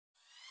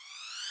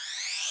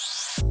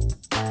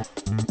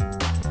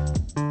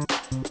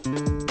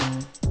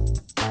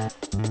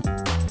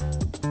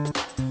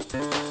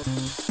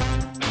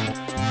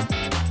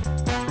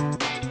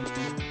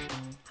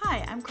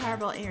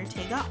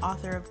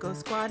author of Ghost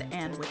Squad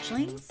and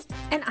Witchlings.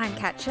 And I'm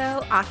Kat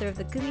Cho, author of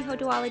the Gumiho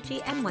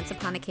Duology and Once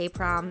Upon a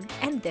K-Prom,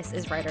 and this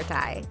is Write or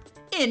Die.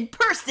 In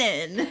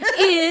person!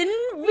 In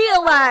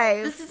real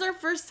life! This is our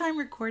first time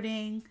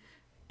recording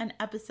an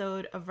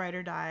episode of Write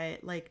or Die,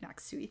 like,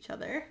 next to each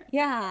other.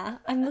 Yeah,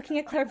 I'm looking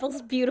at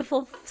Clarabelle's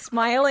beautiful,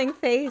 smiling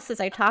face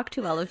as I talk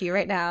to all of you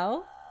right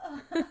now.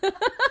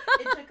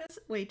 It took us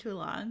way too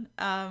long.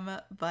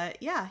 But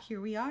yeah,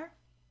 here we are.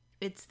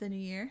 It's the new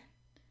year.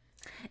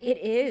 It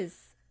is.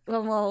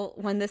 Well,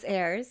 when this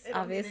airs,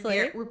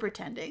 obviously. We're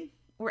pretending.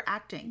 We're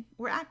acting.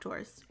 We're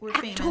actors. We're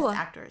famous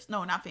actors.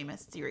 No, not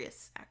famous.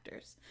 Serious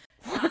actors.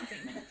 Not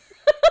famous.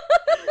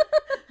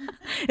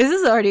 This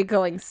is already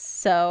going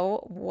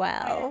so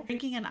well. I'm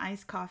drinking an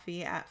iced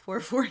coffee at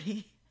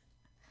 4:40.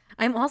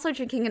 I'm also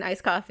drinking an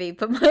iced coffee,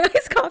 but my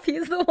iced coffee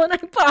is the one I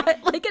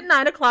bought like at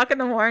 9 o'clock in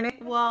the morning.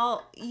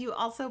 Well, you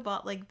also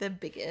bought like the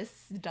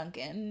biggest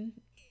Dunkin'.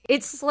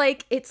 It's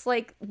like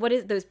what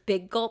is those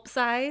big gulp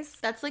size?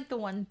 That's like the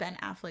one Ben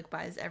Affleck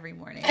buys every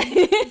morning.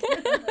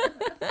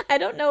 I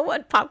don't know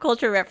what pop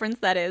culture reference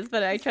that is,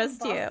 but I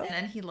trust you.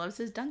 And he loves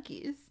his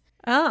Dunkies.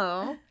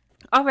 Oh.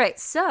 All right.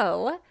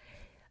 So,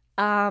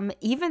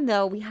 even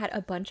though we had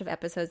a bunch of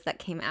episodes that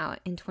came out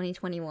in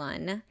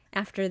 2021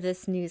 after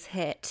this news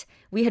hit,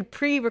 we had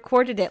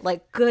pre-recorded it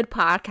like good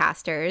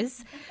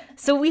podcasters.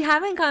 So we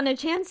haven't gotten a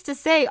chance to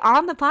say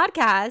on the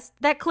podcast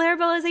that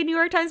Clarabelle is a New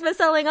York Times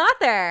bestselling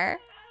author.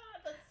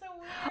 That's so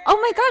weird. Oh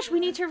my gosh, we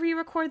need to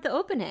re-record the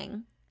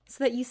opening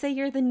so that you say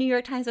you're the New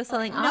York Times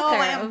bestselling author. No,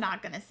 I am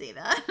not going to say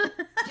that.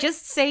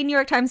 Just say New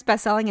York Times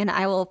bestselling and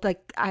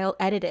I'll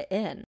edit it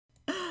in.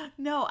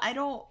 No, I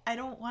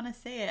don't want to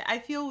say it. I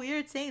feel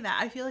weird saying that.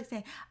 I feel like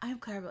saying, I'm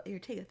Clarabelle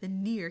Ortega, the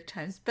New York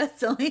Times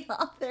bestselling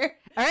author.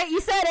 All right,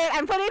 you said it.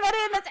 I'm putting that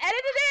in. Let's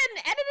edit it in.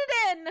 Edit it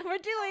in. We're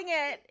doing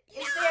it.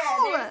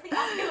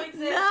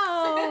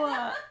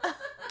 No.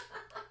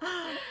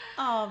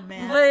 Oh,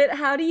 man. But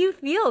how do you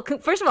feel?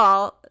 First of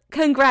all,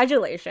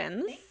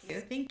 congratulations.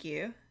 Thank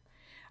you.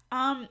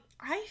 I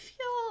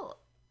feel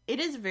it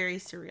is a very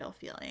surreal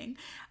feeling.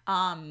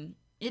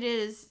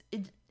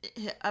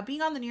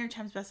 Being on the New York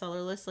Times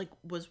bestseller list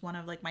was one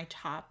of my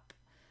top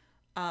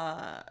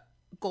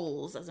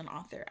goals as an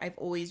author. I've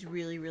always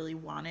really, really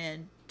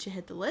wanted to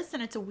hit the list,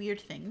 and it's a weird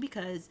thing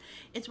because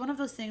it's one of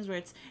those things where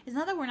it's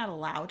not that we're not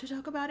allowed to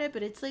talk about it,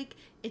 but it's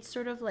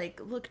sort of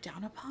looked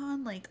down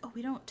upon. Oh,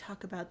 we don't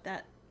talk about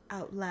that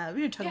out loud.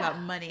 We don't talk about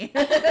money.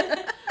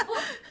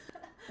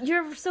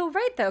 You're so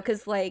right though,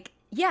 because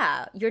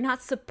yeah, you're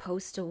not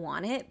supposed to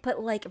want it,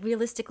 but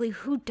realistically,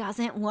 who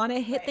doesn't want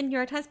to hit the New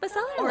York Times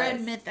bestseller or list?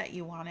 admit that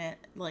you want it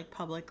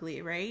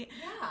publicly, right?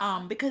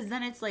 Yeah. Because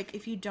then it's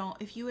if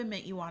you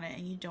admit you want it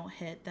and you don't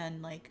hit,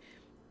 then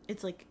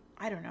it's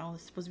I don't know,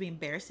 it's supposed to be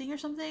embarrassing or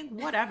something.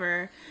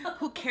 Whatever.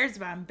 Who cares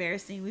about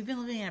embarrassing? We've been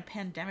living in a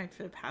pandemic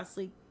for the past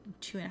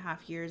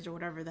 2.5 years or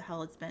whatever the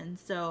hell it's been.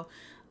 So,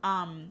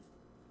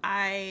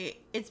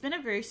 it's been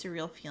a very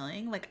surreal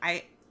feeling.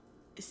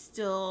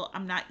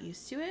 I'm not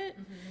used to it.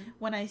 Mm-hmm.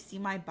 When I see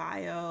my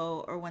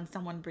bio or when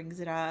someone brings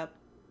it up,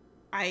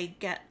 I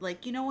get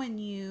when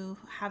you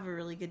have a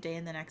really good day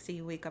and the next day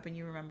you wake up and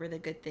you remember the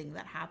good thing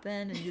that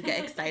happened and you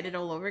get excited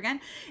all over again.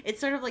 It's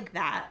sort of like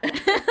that.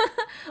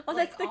 Well,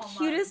 that's the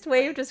cutest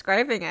way of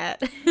describing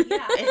it.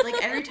 Yeah,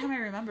 it's every time I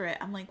remember it,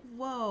 I'm like,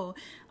 whoa.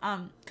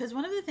 Because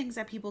one of the things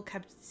that people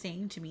kept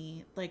saying to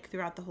me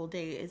throughout the whole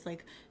day is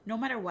no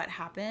matter what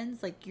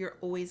happens, you're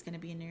always going to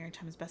be a New York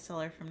Times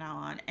bestseller from now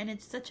on. And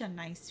it's such a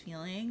nice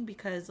feeling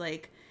because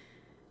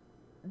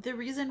the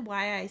reason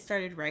why I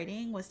started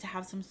writing was to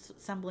have some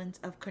semblance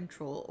of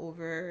control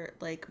over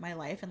my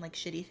life and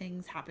shitty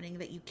things happening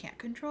that you can't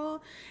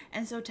control.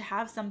 And so to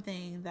have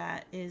something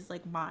that is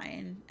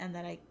mine and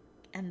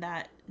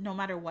that no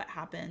matter what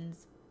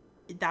happens,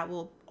 that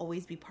will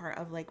always be part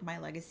of my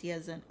legacy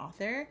as an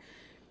author.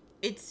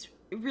 It's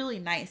really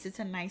nice. It's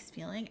a nice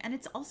feeling, and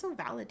it's also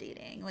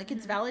validating.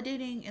 It's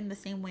validating in the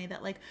same way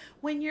that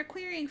when you're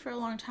querying for a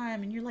long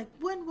time and you're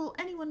when will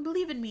anyone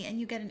believe in me, and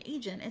you get an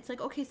agent, it's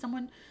okay,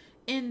 someone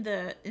in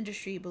the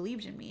industry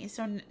believed in me.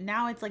 So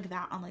now it's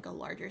that on a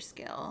larger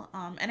scale.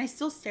 And I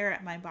still stare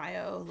at my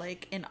bio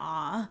in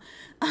awe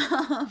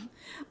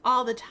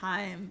all the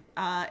time.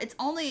 It's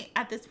only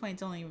at this point,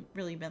 it's only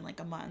really been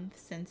a month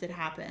since it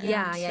happened.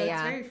 Yeah.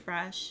 It's very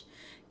fresh.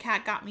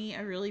 Kat got me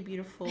a really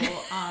beautiful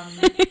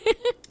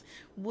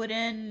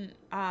wooden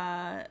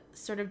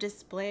sort of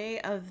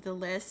display of the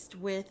list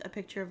with a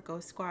picture of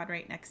Ghost Squad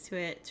right next to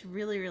it. It's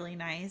really, really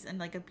nice,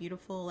 and a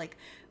beautiful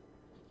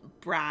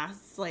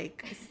brass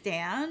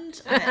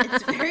stand.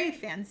 It's very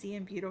fancy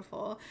and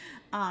beautiful.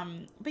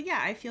 But yeah,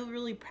 I feel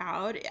really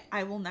proud.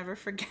 I will never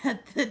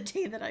forget the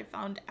day that I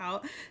found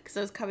out, because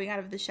I was coming out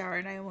of the shower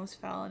and I almost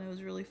fell, and it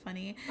was really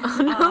funny.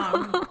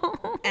 Oh,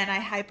 no. And I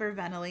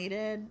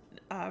hyperventilated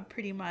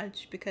pretty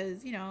much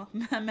because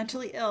I'm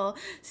mentally ill,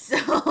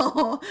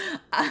 so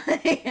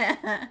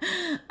I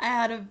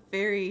had a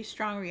very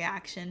strong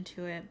reaction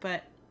to it.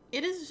 But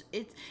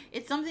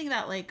it's something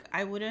that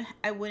I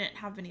wouldn't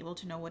have been able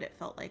to know what it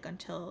felt like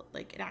until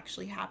it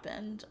actually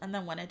happened. And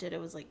then when it did,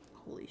 it was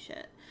holy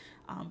shit.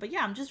 But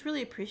yeah, I'm just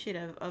really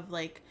appreciative of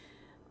like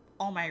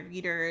all my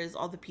readers,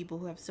 all the people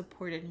who have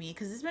supported me,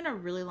 because it's been a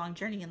really long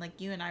journey. And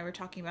like you and I were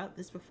talking about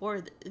this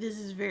before, this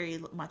is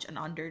very much an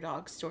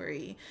underdog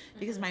story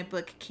because my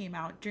book came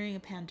out during a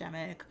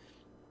pandemic.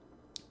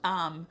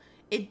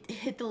 It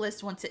hit the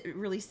list once it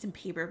released in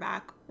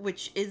paperback,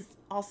 which is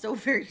also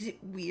very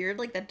weird.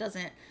 Like that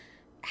doesn't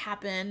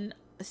happen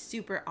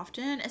super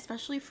often,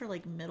 especially for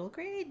like middle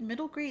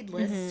grade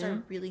lists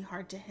are really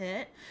hard to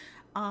hit.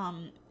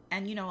 And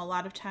you know, a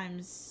lot of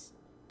times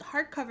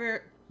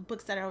hardcover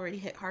books that already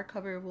hit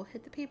hardcover will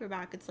hit the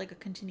paperback. It's like a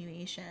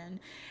continuation,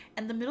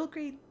 and the middle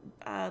grade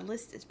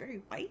list is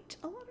very white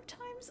a lot of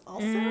times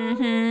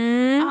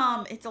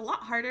also. It's a lot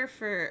harder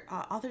for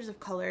authors of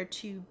color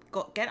to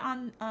get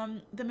on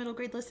the middle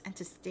grade list and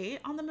to stay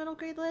on the middle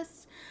grade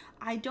list.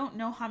 I don't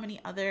know how many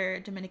other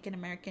Dominican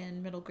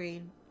American middle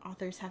grade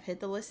authors have hit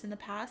the list in the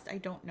past. I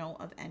don't know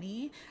of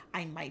any.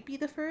 I might be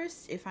the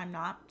first. If I'm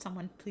not,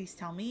 someone please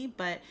tell me.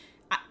 But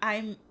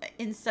I'm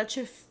in such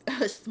a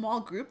small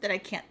group that I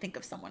can't think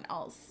of someone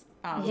else.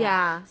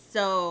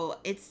 So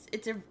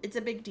it's a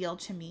big deal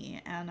to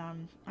me, and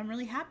I'm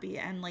really happy.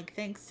 And like,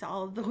 thanks to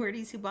all of the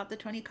wordies who bought the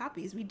 20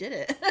 copies. We did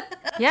it.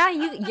 Yeah,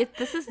 you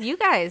this is you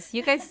guys.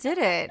 You guys did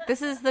it.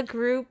 This is the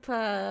group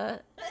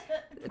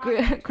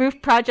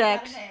group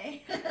project.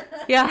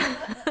 Yeah.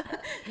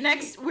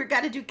 Next, we're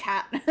gotta do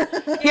Cat.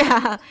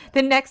 Yeah,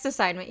 the next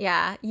assignment.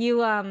 Yeah,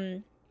 you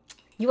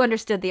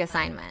understood the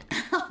assignment.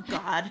 Oh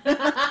God, not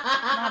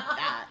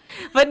that.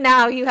 But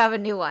now you have a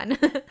new one.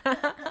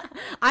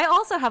 I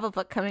also have a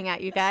book coming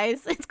out, you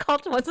guys. It's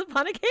called Once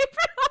Upon a Cape.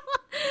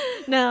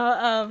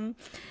 No,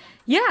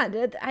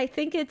 yeah, I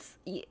think it's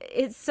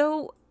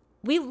so,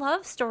 we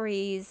love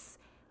stories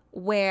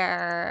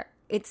where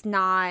it's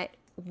not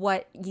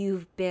what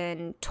you've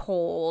been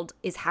told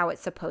is how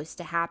it's supposed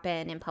to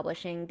happen in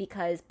publishing,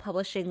 because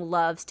publishing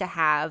loves to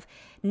have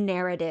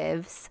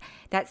narratives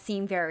that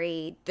seem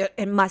very,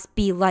 it must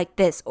be like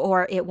this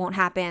or it won't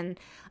happen,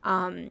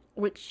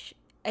 which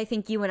I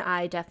think you and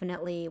I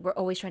definitely, we're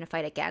always trying to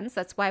fight against.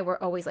 That's why we're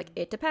always like,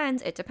 it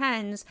depends.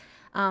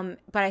 But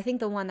I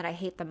think the one that I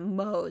hate the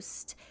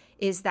most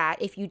is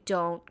that if you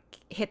don't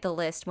hit the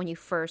list when you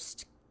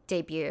first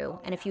debut,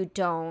 and if you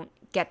don't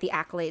get the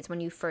accolades when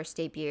you first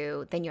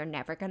debut, then you're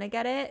never going to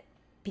get it,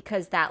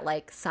 because that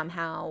like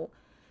somehow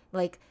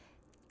like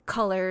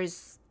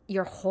colors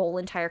your whole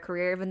entire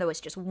career, even though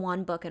it's just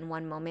one book and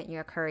one moment in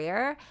your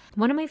career.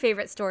 One of my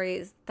favorite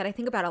stories that I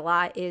think about a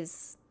lot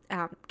is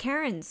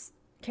Karen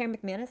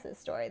McManus's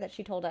story that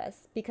she told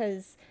us,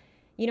 because,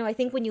 you know, I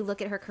think when you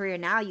look at her career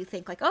now, you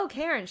think like, oh,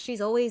 Karen,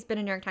 she's always been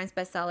a New York Times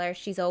bestseller.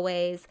 She's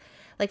always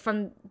like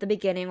from the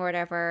beginning or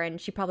whatever.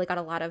 And she probably got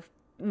a lot of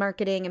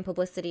marketing and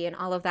publicity and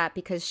all of that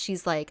because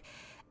she's like,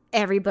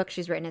 every book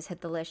she's written has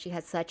hit the list. She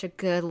has such a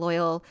good,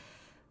 loyal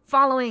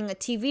following. A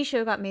TV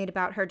show got made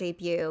about her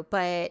debut,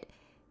 but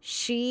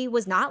she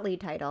was not lead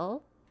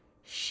title.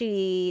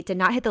 She did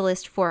not hit the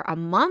list for a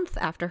month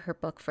after her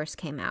book first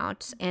came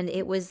out. And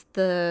it was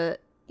the,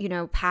 you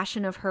know,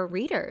 passion of her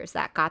readers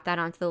that got that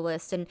onto the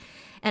list.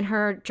 And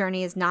her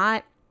journey is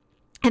not,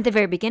 at the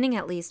very beginning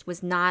at least,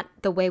 was not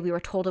the way we were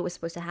told it was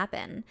supposed to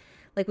happen.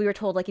 Like, we were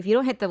told, like, if you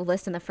don't hit the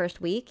list in the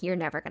first week, you're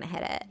never going to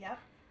hit it.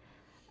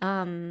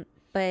 Yep.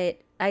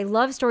 But I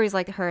love stories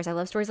like hers. I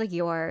love stories like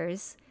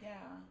yours. Yeah.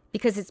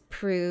 Because it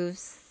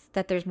proves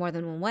that there's more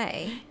than one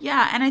way.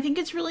 Yeah, and I think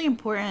it's really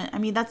important. I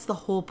mean, that's the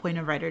whole point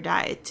of Write or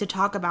Die, to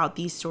talk about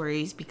these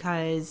stories,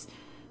 because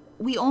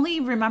we only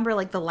remember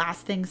like the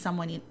last thing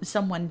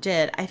someone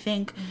did. I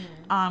think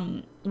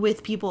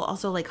with people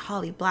also like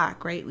Holly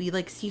Black, right? We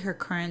like see her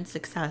current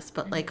success,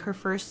 but like her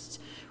first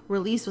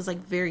release was like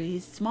very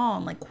small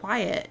and like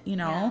quiet, you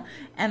know?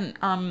 Yeah.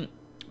 And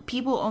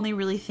people only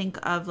really think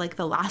of like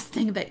the last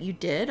thing that you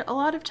did a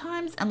lot of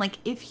times. And like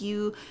if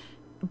you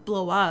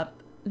blow up,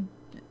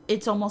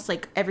 it's almost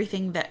like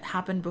everything that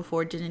happened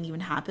before didn't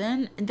even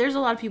happen. And there's a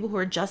lot of people who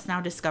are just now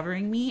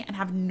discovering me and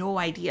have no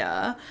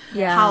idea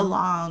how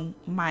long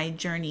my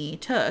journey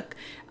took.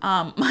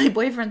 My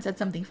boyfriend said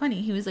something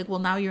funny. He was like, well,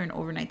 now you're an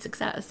overnight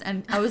success.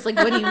 And I was like,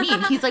 what do you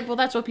mean? He's like, well,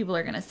 that's what people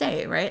are going to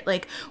say, right?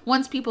 Like,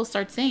 once people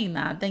start saying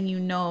that, then you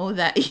know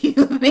that you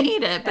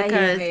made it.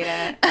 Because... you made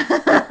it.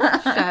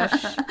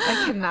 Shush.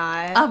 I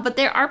cannot. But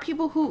there are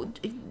people who...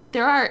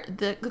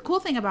 The cool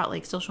thing about,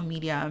 like, social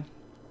media,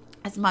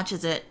 as much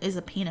as it is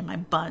a pain in my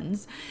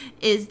buns,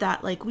 is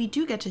that like we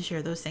do get to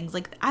share those things.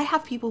 Like, I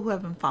have people who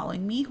have been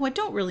following me who I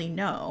don't really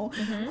know,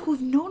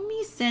 who've known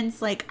me since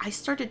like I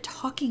started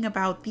talking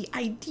about the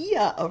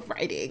idea of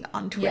writing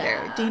on Twitter.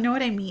 Yeah. Do you know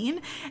what I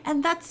mean?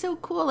 And that's so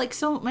cool. Like,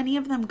 so many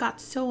of them got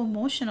so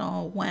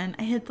emotional when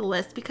I hit the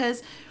list,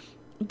 because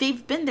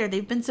they've been there,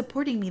 they've been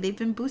supporting me, they've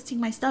been boosting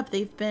my stuff,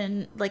 they've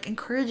been like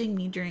encouraging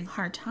me during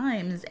hard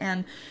times.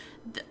 And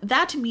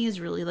that to me is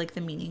really like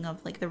the meaning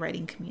of like the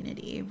writing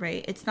community,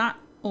 right? It's not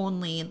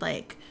only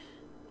like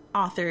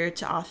author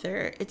to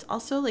author, it's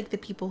also like the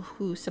people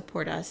who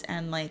support us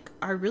and like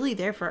are really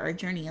there for our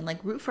journey and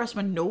like root for us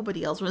when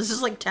nobody else was.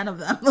 Just like 10 of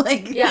them,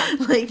 like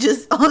like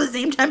just all the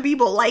same 10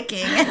 people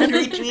liking and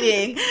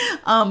retweeting,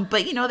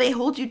 but you know, they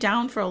hold you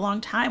down for a long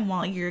time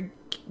while you're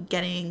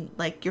getting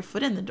like your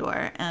foot in the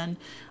door. And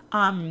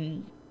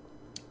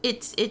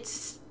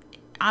it's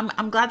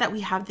I'm glad that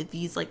we have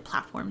these like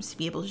platforms to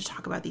be able to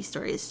talk about these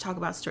stories, talk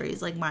about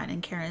stories like mine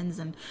and Karen's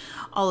and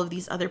all of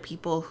these other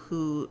people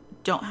who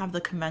don't have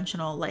the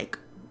conventional, like,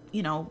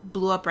 you know,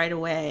 blew up right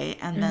away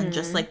and then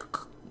just like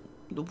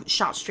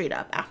shot straight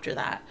up after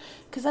that.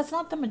 Because that's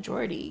not the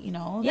majority, you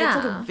know? Yeah.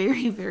 That's like a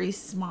very, very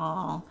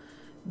small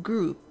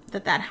group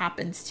that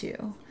happens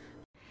to.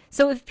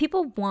 So if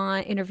people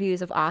want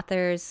interviews of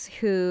authors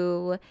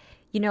who,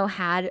 you know,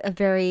 had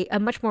a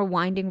much more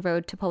winding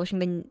road to publishing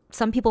than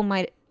some people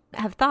might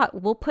have thought,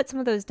 we'll put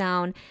some of those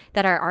down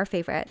that are our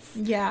favorites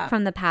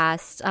from the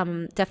past.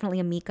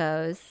 Definitely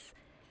Amiko's.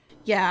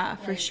 Yeah,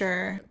 for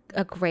sure.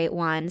 A great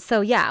one.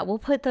 So yeah, we'll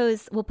put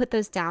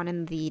those down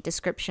in the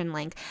description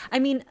link. I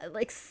mean,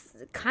 like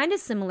kind of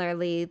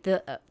similarly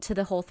to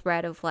the whole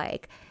thread of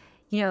like,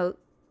 you know,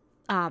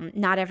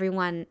 not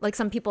everyone, like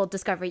some people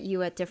discover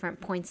you at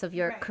different points of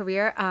your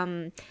career.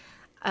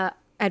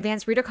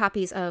 Advanced reader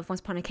copies of Once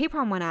Upon a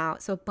K-Prom went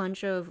out, so a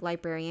bunch of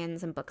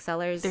librarians and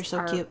booksellers They're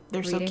so cute.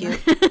 They're so cute.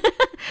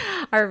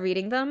 are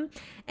reading them.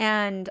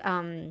 And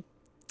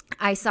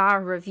I saw a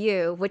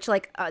review, which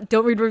like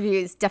don't read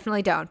reviews,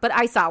 definitely don't. But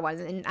I saw one,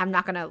 and I'm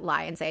not gonna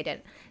lie and say I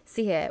didn't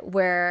see it,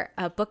 where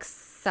I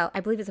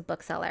believe it's a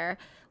bookseller,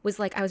 was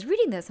like, I was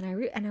reading this and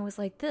I was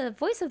like, the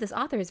voice of this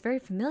author is very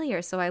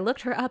familiar. So I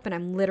looked her up and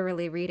I'm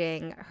literally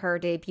reading her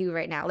debut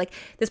right now. Like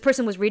this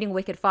person was reading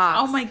Wicked Fox.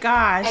 Oh my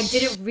gosh. I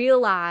didn't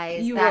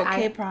realize you that wrote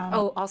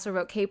K-Prom. Also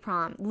wrote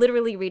K-Prom.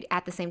 Literally read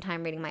at the same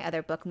time reading my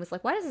other book and was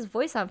like, why does this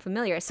voice sound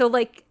familiar? So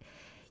like,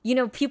 you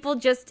know, people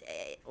just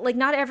like,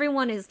 not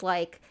everyone is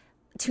like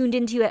tuned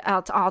into you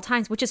at all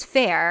times, which is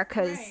fair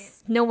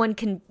because no one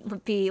can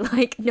be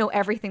like know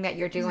everything that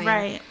you're doing.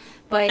 Right.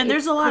 But and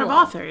there's a lot of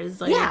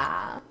authors. Like,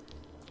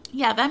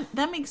 yeah,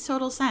 that makes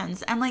total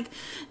sense. And like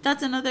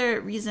that's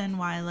another reason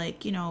why,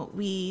 like, you know,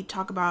 we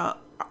talk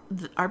about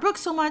our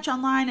books so much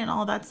online and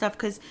all that stuff,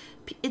 because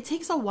it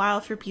takes a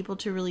while for people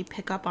to really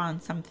pick up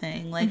on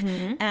something, like,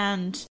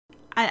 and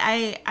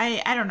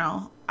I don't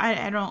know.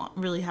 I don't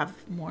really have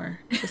more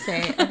to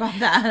say about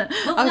that.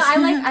 Well, no,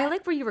 I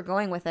like where you were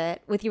going with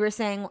it. With you were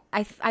saying,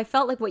 I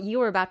felt like what you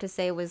were about to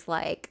say was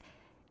like,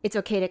 it's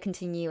okay to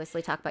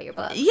continuously talk about your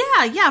book.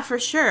 Yeah, for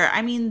sure.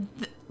 I mean,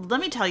 let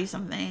me tell you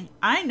something.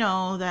 I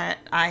know that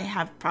I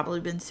have probably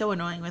been so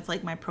annoying with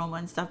like my promo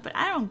and stuff, but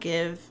I don't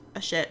give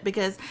a shit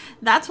because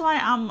that's why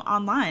I'm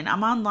online.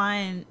 I'm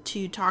online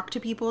to talk to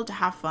people, to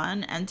have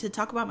fun, and to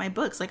talk about my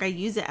books. Like I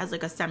use it as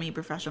like a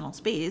semi-professional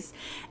space,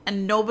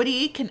 and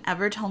nobody can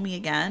ever tell me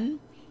again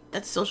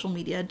that social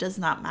media does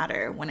not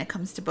matter when it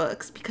comes to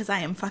books, because I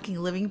am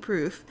fucking living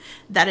proof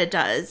that it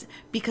does.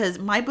 Because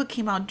my book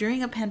came out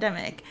during a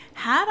pandemic.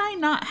 Had I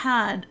not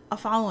had a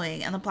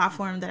following and the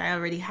platform that I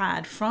already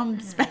had from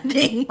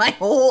spending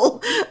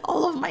all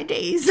of my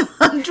days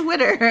on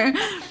Twitter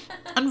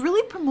and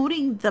really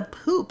promoting the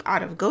poop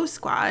out of Ghost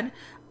Squad,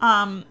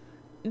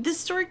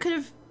 this story could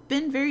have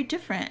been very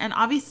different. And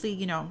obviously,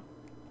 you know,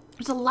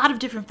 there's a lot of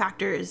different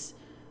factors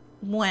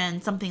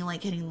when something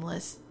like hitting the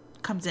list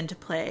comes into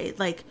play,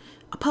 like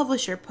a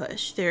publisher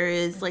push, there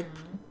is like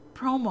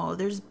promo,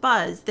 there's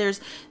buzz,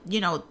 there's,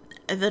 you know,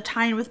 the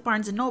tie-in with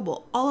Barnes and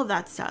Noble, all of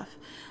that stuff.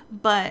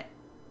 But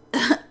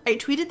I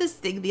tweeted this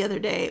thing the other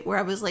day where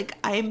I was like,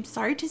 I am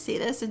sorry to say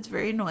this, it's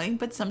very annoying,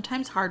 but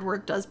sometimes hard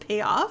work does pay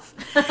off.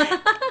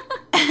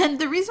 And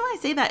the reason why I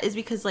say that is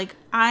because like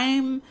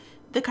I'm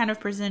the kind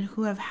of person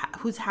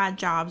who's had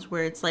jobs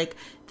where it's like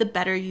the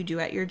better you do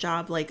at your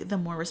job, like the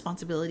more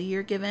responsibility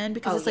you're given,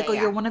 because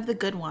you're one of the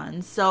good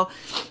ones. So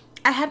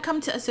I had come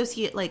to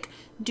associate like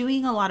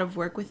doing a lot of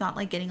work with not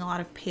like getting a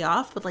lot of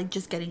payoff, but like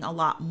just getting a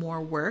lot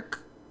more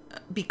work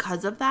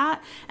because of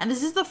that. And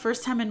this is the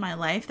first time in my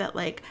life that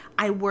like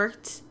I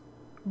worked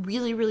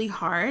really, really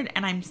hard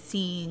and I'm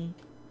seeing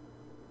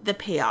the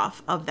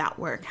payoff of that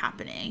work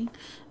happening.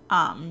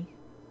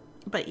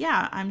 But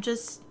yeah, I'm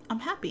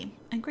happy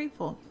and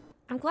grateful.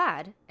 I'm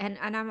glad. And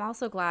I'm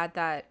also glad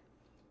that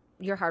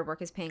your hard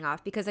work is paying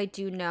off, because I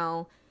do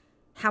know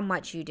how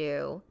much you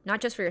do,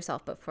 not just for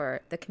yourself, but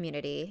for the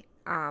community.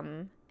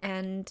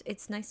 And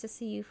it's nice to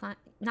see you,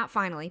 not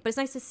finally, but it's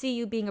nice to see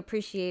you being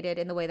appreciated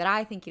in the way that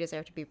I think you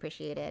deserve to be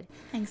appreciated.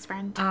 Thanks,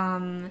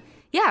 friend.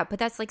 Yeah, but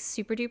that's like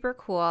super duper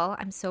cool.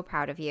 I'm so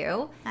proud of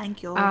you.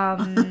 Thank you.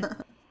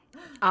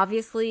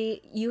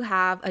 Obviously, you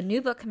have a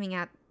new book coming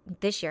out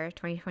this year,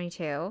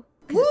 2022.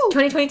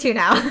 2022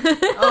 now.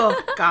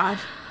 Oh, God.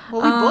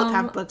 Well, we both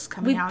have books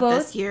coming out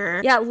this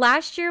year. Yeah,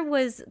 last year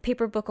was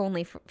paperback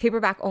only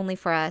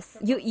for us.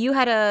 You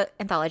had a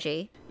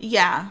anthology.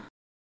 Yeah.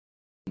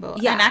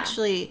 And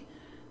actually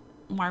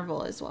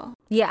Marvel as well.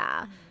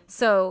 Yeah.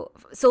 So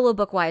solo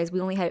book wise,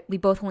 we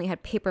both only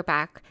had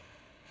paperback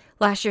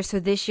last year. So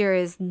this year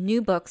is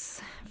new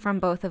books from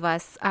both of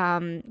us.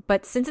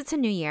 But since it's a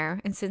new year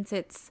and since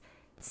it's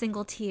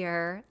single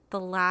tier, the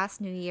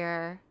last New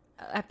Year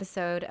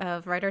episode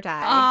of Ride or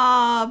Die.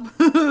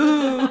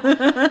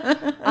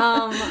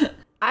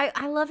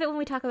 I love it when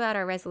we talk about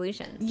our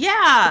resolutions.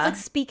 Yeah. It's like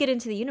speak it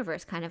into the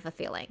universe kind of a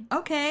feeling.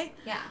 Okay.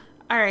 Yeah.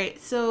 All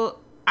right. So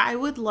I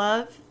would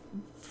love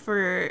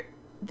for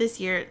this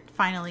year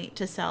finally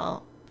to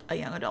sell a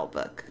young adult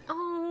book.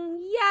 Oh,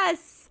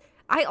 yes.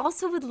 I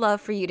also would love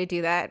for you to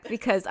do that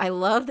because I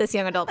love this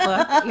young adult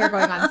book you're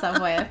going on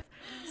some with.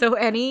 So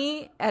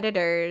any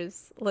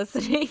editors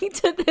listening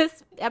to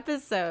this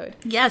episode.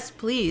 Yes,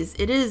 please.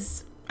 It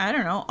is, I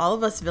don't know, All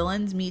of Us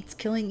Villains meets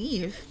Killing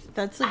Eve.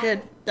 That's a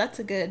good.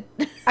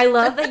 I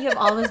love that you have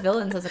all those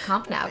villains as a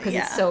comp now because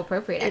Yeah. it's so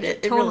appropriate.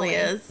 It Totally. really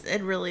is.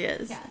 It really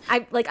is. Yeah.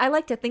 I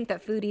like to think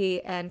that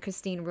Foodie and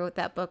Christine wrote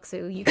that book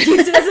so you could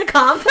use it as a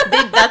comp.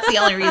 That's the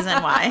only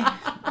reason why.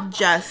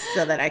 Just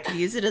so that I could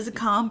use it as a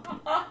comp.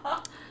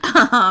 No,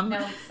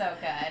 it's so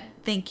good.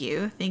 Thank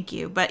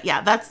you. But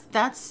yeah,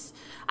 that's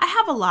I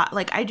have a lot.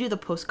 Like, I do the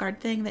postcard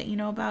thing that you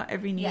know about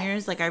every New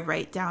Year's. Like, I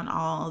write down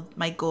all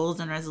my goals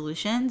and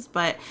resolutions.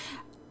 But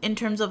in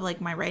terms of, like,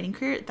 my writing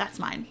career, that's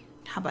mine.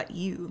 How about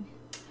you?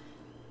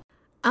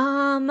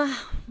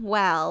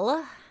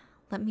 Well,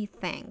 let me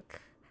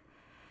think.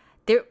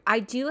 I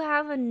do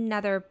have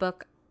another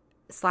book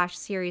 /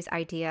 series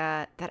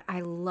idea that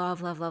I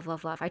love.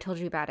 I told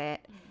you about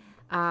it.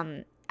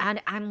 And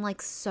I'm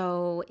like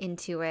so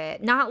into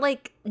it. Not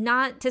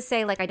to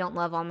say like I don't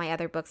love all my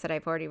other books that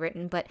I've already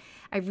written, but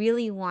I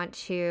really want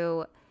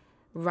to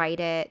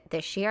write it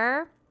this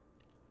year.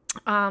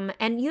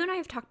 And you and I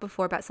have talked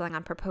before about Selling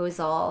on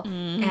Proposal,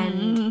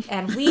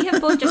 and we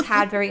have both just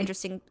had very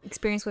interesting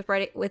experience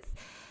with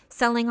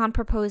Selling on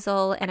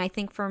Proposal. And I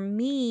think for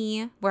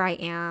me, where I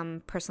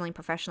am personally and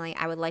professionally,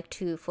 I would like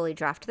to fully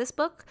draft this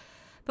book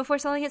before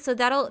selling it. So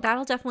that'll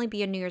definitely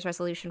be a New Year's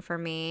resolution for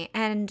me.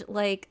 And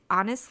like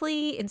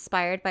honestly,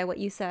 inspired by what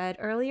you said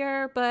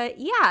earlier. But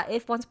yeah,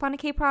 if Once Upon a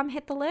K-Prom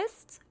hit the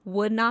list,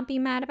 would not be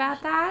mad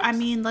about that. I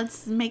mean,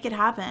 let's make it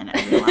happen,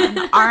 everyone.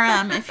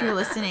 RM, if you're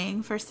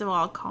listening, first of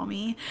all, call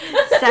me.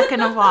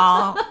 Second of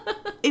all,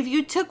 if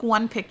you took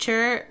one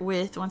picture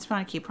with Once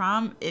Upon a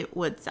K-Prom, it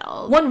would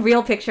sell. One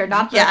real picture,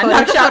 not the not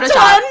the Photoshopped Photoshop.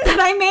 one that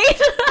I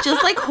made.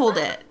 Just like hold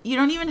it. You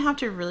don't even have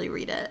to really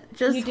read it.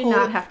 Just You do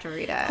not have to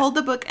read it. Hold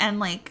the book and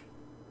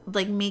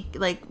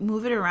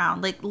move it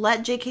around. Like, let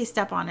JK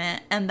step on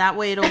it, and that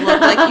way it'll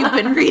look like you've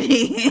been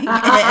reading it.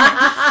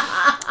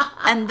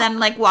 And then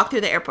like walk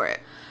through the airport.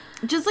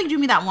 Just like do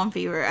me that one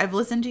favor. I've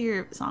listened to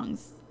your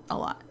songs a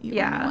lot.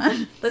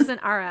 Listen,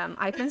 RM,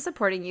 I've been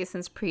supporting you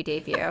since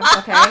pre-debut.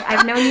 Okay,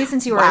 I've known you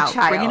since you were a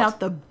child. Bringing out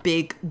the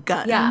big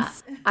guns. Yeah,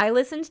 I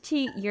listened to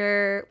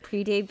your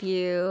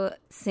pre-debut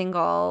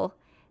single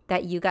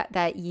that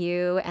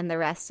you and the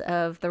rest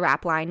of the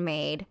rap line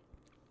made.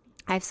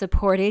 I've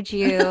supported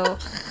you.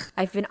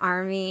 I've been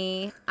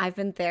Army. I've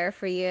been there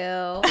for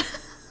you.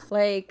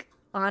 Like,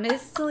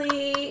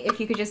 honestly, if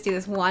you could just do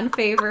this one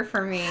favor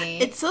for me.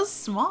 It's so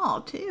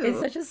small, too. It's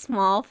such a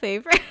small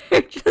favor.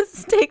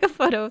 Just take a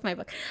photo of my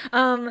book.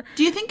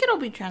 Do you think it'll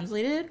be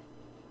translated?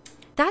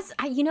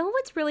 You know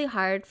what's really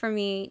hard for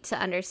me to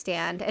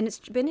understand, and it's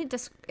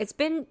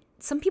been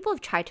some people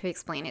have tried to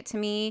explain it to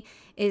me,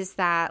 is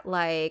that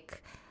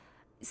like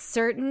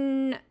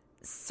certain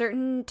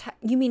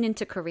you mean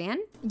into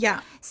Korean?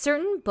 Yeah.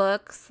 Certain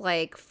books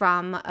like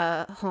from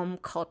a home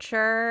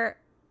culture,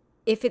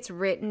 if it's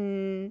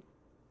written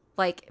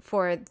like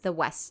for the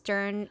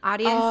Western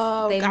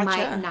audience, they gotcha.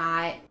 might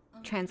not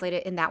translate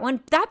it in that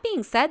one. That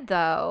being said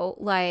though,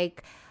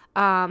 like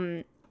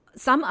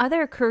some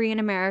other Korean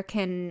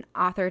American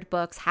authored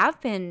books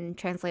have been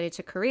translated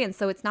to Korean,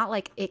 so it's not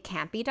like it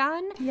can't be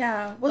done.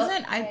 Yeah.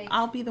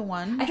 I'll Be the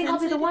One? I think I'll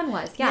Be the One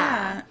was,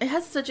 yeah. It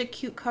has such a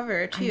cute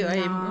cover too. I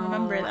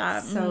remember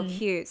that. So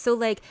cute. So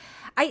like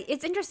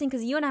it's interesting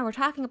because you and I were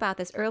talking about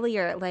this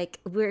earlier.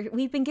 Like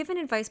we've been given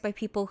advice by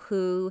people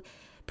who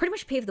pretty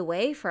much paved the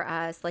way for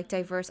us, like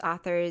diverse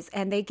authors,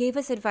 and they gave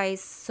us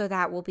advice so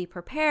that we'll be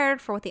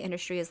prepared for what the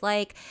industry is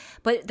like.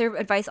 But their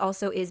advice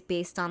also is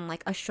based on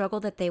like a struggle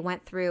that they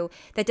went through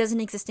that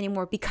doesn't exist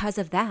anymore because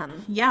of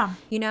them. Yeah.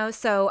 You know,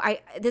 so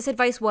this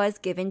advice was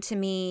given to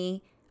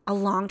me a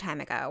long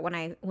time ago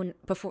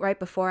right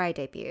before I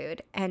debuted.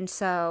 And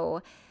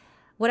so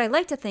what I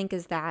like to think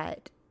is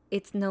that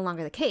it's no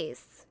longer the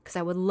case, because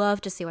I would love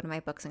to see one of my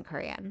books in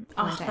Korean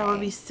one day. That would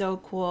be so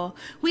cool.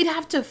 We'd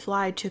have to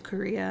fly to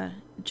Korea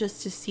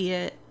just to see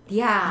it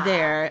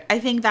there. I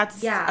think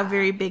that's a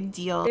very big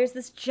deal. There's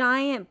this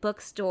giant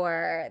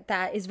bookstore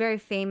that is very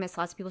famous.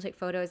 Lots of people take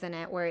photos in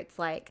it, where it's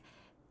like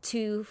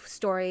 2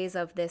 stories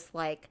of this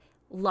like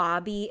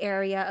lobby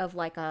area of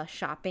like a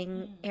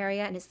shopping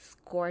area, and it's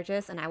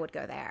gorgeous, and I would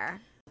go there.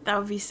 That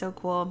would be so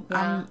cool.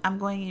 Yeah. I'm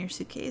going in your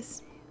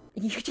suitcase.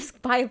 You could just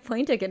buy a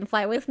plane ticket and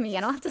fly with me. I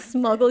don't have to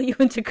smuggle you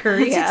into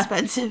Korea. It's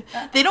expensive.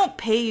 They don't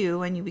pay you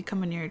when you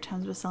become a New York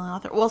Times bestselling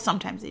author. Well,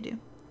 sometimes they do.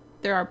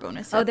 There are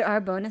bonuses. Oh, there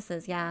are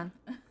bonuses, yeah.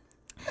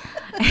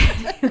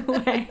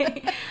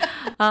 Anyway,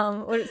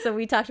 So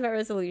we talked about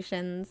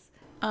resolutions.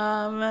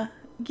 Yeah,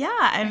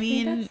 I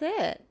mean, think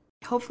that's it.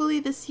 Hopefully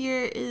this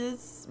year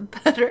is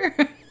better.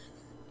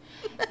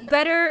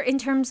 Better in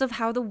terms of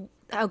how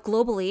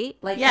globally,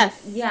 like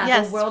yes,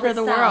 the world for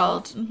the itself.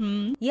 world.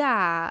 Mm-hmm.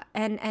 Yeah,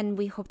 and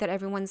we hope that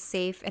everyone's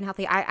safe and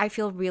healthy. I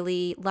feel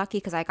really lucky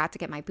because I got to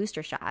get my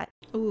booster shot.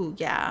 Ooh,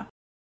 yeah.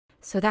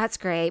 So that's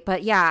great.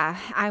 But yeah,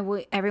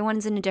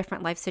 everyone's in a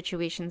different life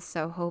situation,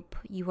 so hope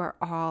you are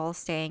all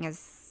staying as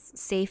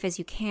safe as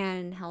you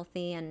can,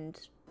 healthy, and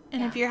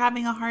if you're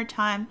having a hard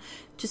time,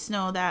 just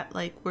know that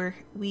like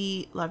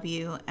we love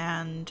you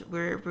and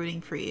we're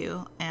rooting for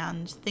you,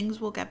 and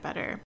things will get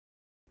better.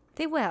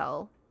 They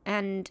will.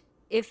 And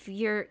if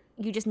you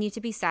just need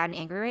to be sad and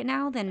angry right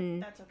now,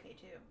 then that's okay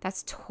too.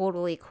 That's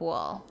totally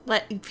cool.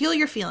 Feel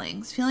your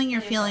feelings. Feeling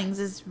your feelings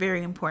is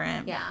very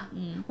important. Yeah.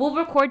 We'll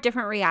record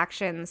different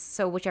reactions,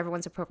 so whichever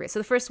one's appropriate. So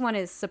the first one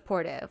is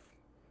supportive.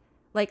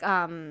 Like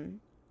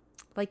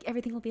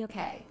everything will be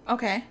okay.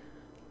 Okay.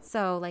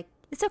 So like,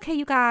 it's okay,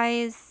 you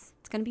guys.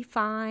 It's going to be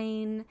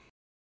fine.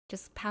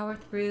 Just power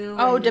through.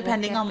 Oh,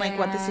 depending on like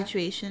what the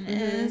situation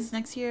is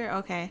next year.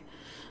 Okay.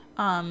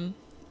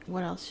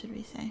 What else should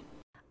we say?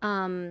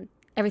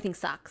 Everything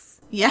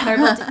sucks. Yeah.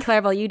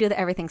 Clarabelle, you do the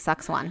everything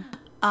sucks one.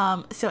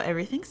 So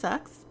everything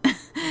sucks.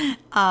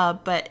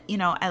 But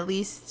at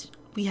least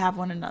we have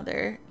one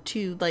another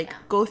to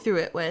go through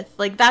it with.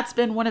 Like, that's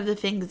been one of the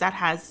things that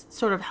has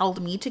sort of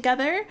held me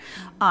together.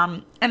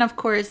 And of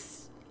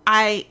course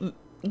I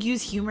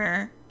use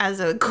humor as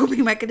a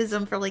coping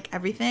mechanism for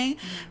everything,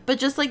 but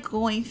just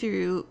going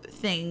through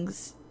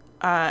things,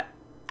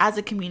 as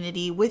a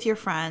community with your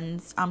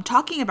friends,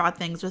 talking about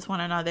things with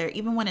one another,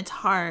 even when it's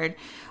hard,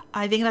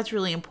 I think that's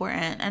really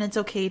important. And it's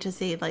okay to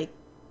say that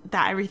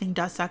everything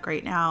does suck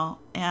right now,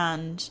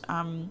 and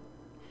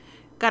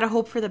gotta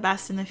hope for the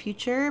best in the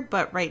future.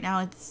 But right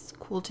now, it's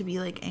cool to be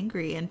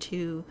angry and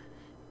to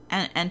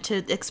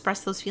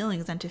express those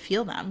feelings and to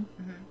feel them.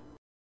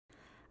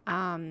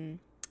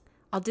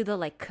 I'll do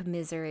the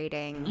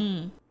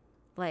commiserating,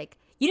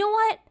 you know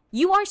what?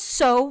 You are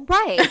so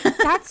right.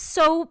 That's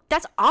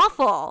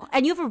awful.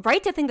 And you have a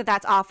right to think that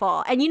that's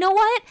awful. And you know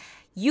what?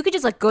 You could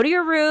just go to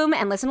your room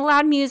and listen to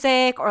loud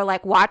music, or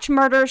watch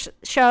murder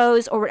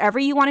shows, or whatever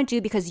you want to do,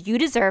 because you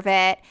deserve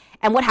it.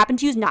 And what happened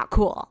to you is not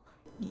cool.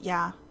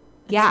 Yeah.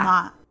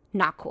 It's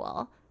not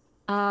cool.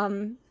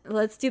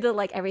 Let's do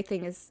the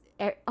everything is,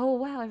 oh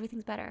wow,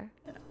 everything's better.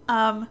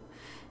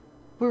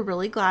 We're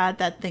really glad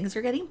that things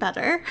are getting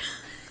better.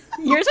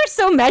 Yours are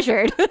so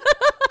measured.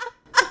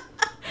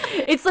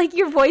 It's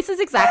your voice is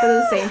exactly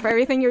the same for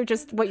everything.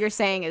 What you're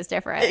saying is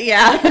different.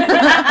 Yeah.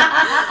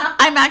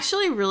 I'm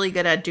actually really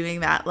good at doing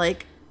that.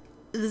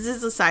 This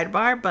is a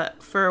sidebar,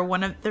 but for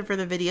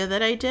the video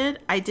that I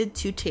did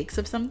 2 takes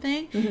of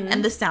something,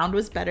 and the sound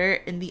was better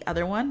in the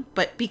other one.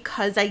 But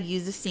because I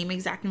use the same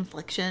exact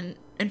inflections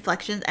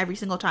every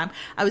single time,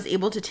 I was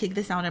able to take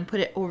the sound and put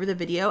it over the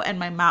video, and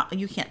my mouth,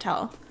 you can't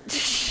tell.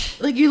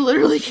 You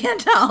literally can't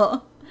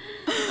tell.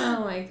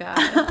 Oh my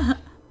god.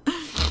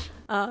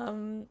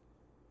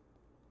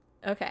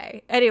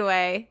 Okay.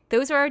 Anyway,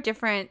 those are our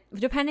different,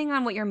 depending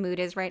on what your mood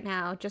is right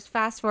now, just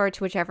fast forward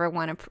to whichever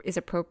one is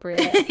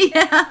appropriate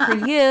for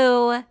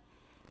you.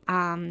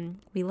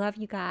 We love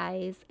you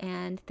guys,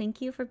 and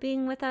thank you for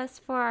being with us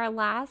for our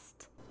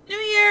last New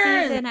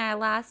Year season, our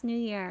last New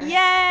Year.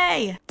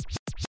 Yay!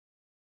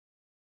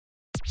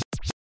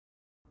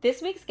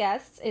 This week's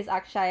guest is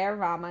Akshaya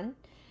Raman.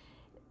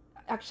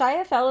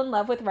 Akshaya fell in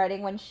love with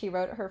writing when she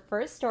wrote her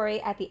first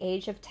story at the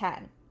age of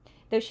 10.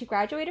 Though she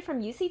graduated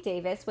from UC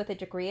Davis with a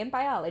degree in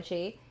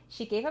biology,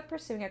 she gave up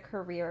pursuing a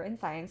career in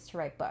science to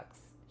write books.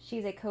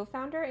 She's a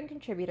co-founder and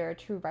contributor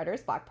to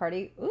Writer's Block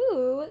Party.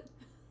 Ooh,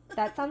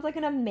 that sounds like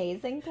an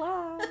amazing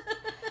blog.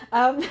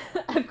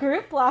 A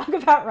group blog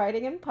about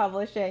writing and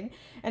publishing,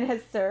 and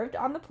has served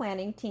on the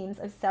planning teams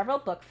of several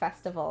book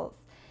festivals.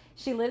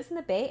 She lives in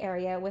the Bay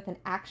Area with an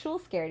actual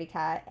scaredy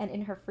cat, and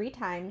in her free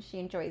time, she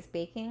enjoys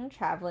baking,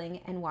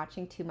 traveling, and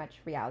watching too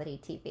much reality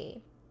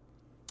TV.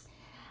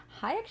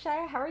 Hi,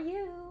 Akshaya. How are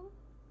you?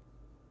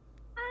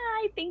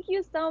 Hi. Thank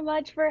you so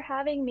much for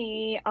having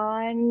me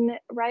on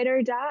Ride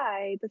or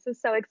Die. This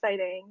is so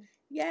exciting.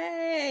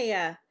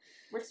 Yay!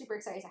 We're super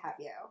excited to have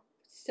you.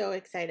 So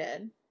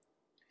excited.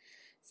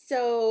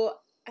 So,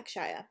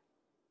 Akshaya,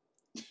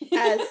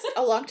 as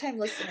a longtime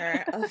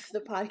listener of the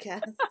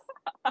podcast,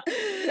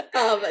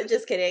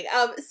 just kidding.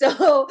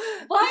 So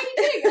why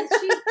are you doing that?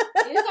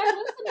 She is our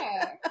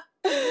listener.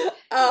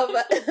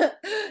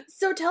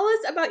 So tell us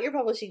about your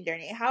publishing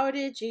journey. How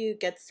did you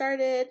get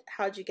started?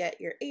 How did you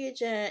get your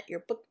agent,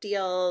 your book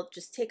deal?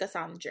 Just take us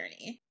on the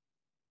journey.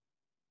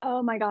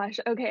 Oh my gosh.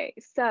 Okay.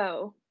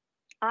 So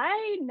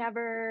I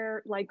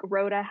never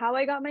wrote a how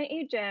I got my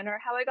agent or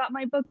how I got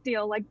my book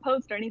deal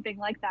post or anything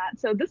like that.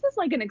 So this is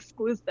an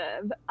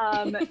exclusive.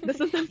 This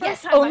is the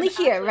first time only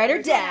here, Write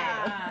or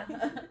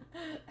Die.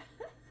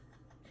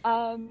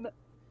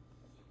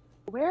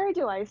 Where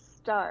do I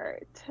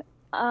start?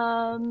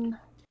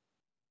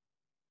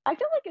 I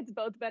feel it's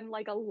both been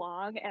a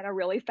long and a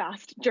really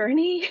fast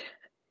journey.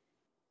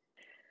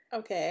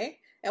 Okay.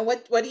 And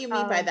what do you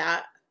mean by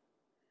that?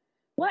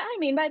 What I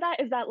mean by that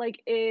is that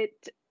like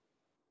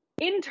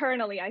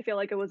internally, I feel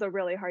like it was a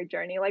really hard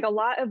journey. Like a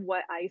lot of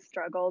what I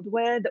struggled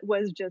with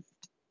was just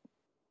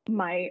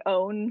my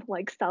own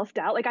like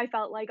self-doubt. Like I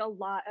felt like a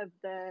lot of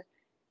the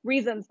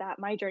reasons that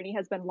my journey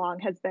has been long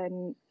has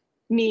been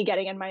me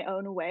getting in my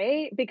own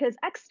way, because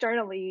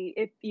externally,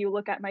 if you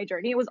look at my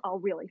journey, it was all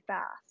really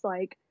fast.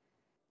 Like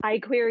I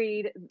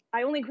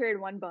only queried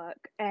one book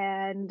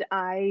and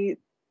I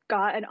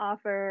got an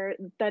offer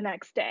the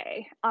next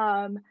day.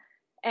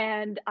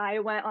 And I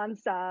went on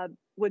sub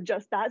with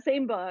just that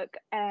same book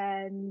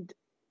and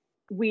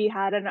we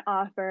had an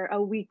offer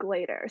a week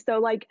later. So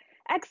like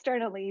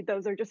externally,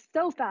 those are just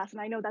so fast.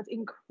 And I know that's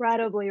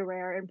incredibly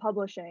rare in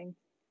publishing,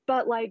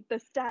 but like the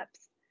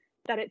steps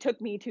that it took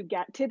me to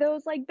get to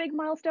those like big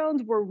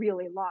milestones were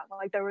really long.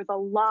 Like there was a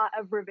lot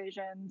of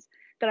revisions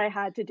that I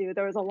had to do.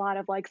 There was a lot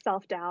of like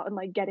self-doubt and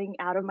like getting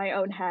out of my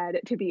own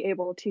head to be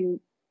able to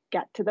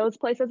get to those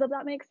places, if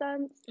that makes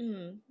sense.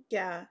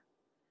 Yeah.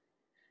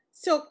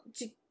 So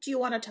do you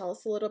want to tell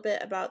us a little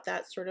bit about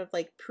that sort of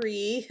like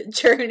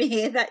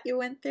pre-journey that you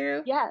went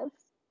through? Yes.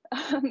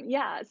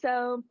 Yeah.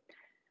 So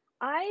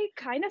I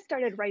kind of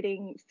started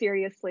writing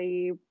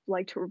seriously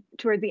like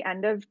toward the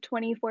end of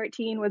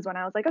 2014 was when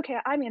I was like, okay,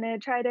 I'm going to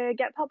try to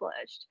get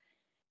published.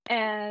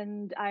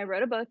 And I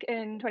wrote a book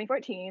in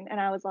 2014 and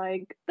I was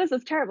like, this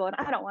is terrible and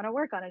I don't want to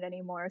work on it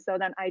anymore. So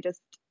then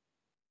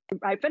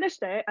I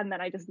finished it and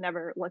then I just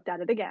never looked at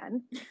it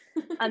again.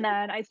 And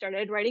then I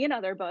started writing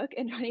another book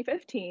in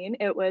 2015.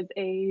 It was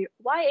a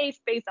YA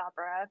space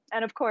opera.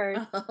 And of course,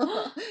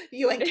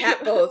 you and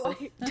Kat both.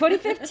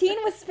 2015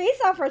 was space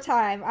opera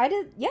time.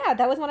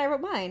 That was when I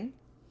wrote mine.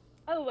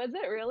 Oh, was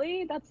it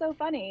really? That's so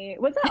funny.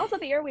 Was that also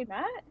the year we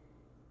met?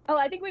 Oh,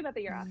 I think we met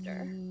the year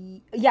after.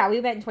 Yeah,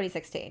 we met in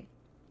 2016.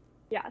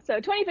 Yeah, so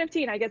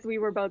 2015, I guess we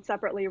were both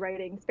separately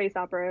writing space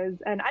operas.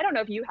 And I don't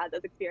know if you had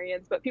this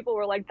experience, but people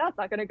were like, that's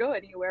not going to go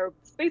anywhere.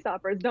 Space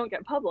operas don't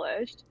get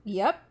published.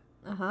 Yep.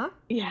 Uh-huh.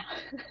 Yeah.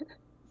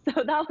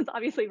 So that was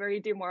obviously very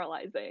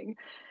demoralizing.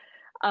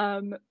 But,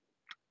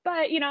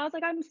 I was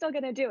like, I'm still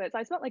going to do it. So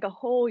I spent like a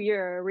whole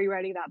year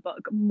rewriting that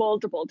book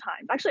multiple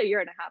times. Actually, a year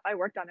and a half. I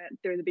worked on it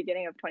through the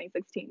beginning of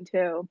 2016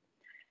 too.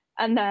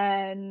 And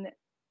then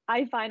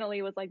I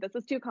finally was like, this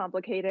is too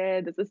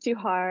complicated. This is too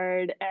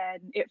hard.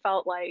 And it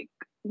felt like,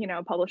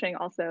 publishing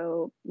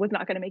also was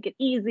not going to make it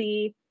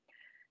easy.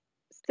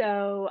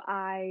 So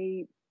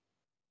I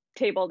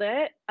tabled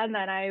it. And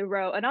then I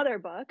wrote another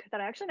book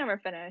that I actually never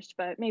finished,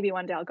 but maybe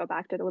one day I'll go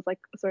back to it. It was like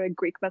a sort of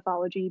Greek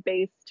mythology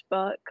based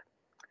book.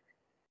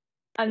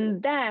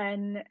 And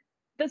then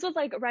this was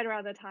like right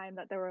around the time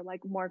that there were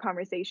like more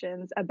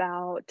conversations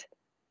about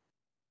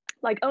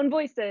like own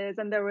voices.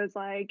 And there was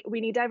like, We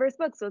Need Diverse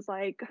Books was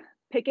like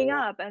picking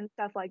up and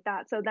stuff like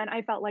that. So then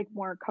I felt like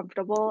more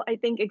comfortable, I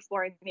think,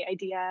 exploring the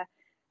idea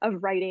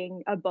of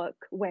writing a book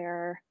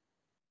where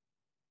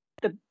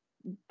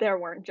there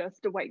weren't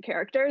just white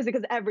characters,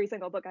 because every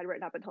single book I'd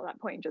written up until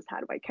that point just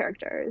had white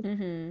characters.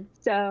 Mm-hmm.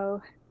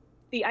 So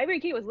The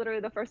Ivory Key was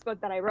literally the first book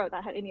that I wrote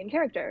that had Indian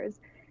characters.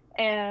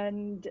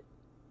 And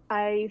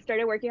I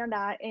started working on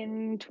that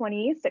in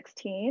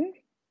 2016.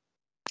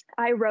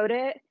 I wrote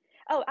it.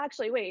 Oh,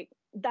 actually, wait.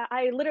 That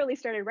I literally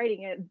started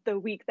writing it the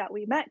week that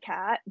we met,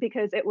 Kat,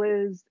 because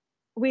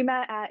we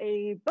met at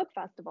a book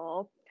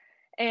festival,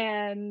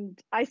 and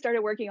I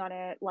started working on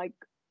it like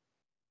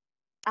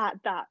at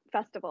that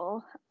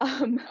festival.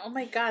 Oh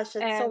my gosh,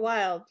 that's so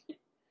wild.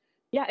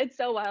 Yeah, it's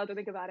so wild to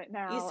think about it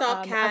now. You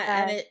saw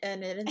Kat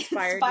and it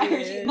inspired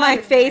you. My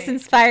face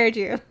inspired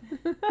you.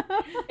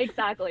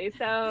 Exactly.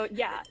 So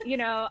yeah,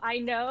 I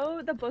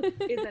know the book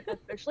isn't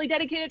officially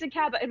dedicated to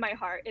Kat, but in my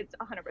heart, it's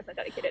 100%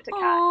 dedicated to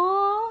Kat.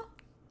 Aww.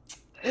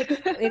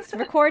 It's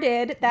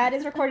recorded. That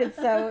is recorded,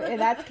 so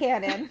that's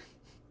canon.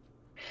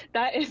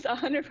 That is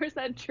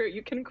 100% true.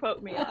 You can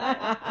quote me on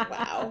it.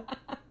 Wow.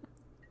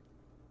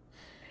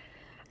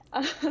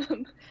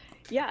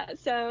 Yeah,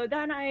 so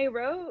then I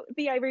wrote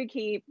The Ivory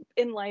Key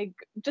in like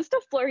just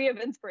a flurry of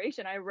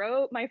inspiration. I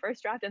wrote my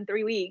first draft in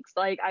 3 weeks.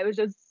 Like I was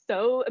just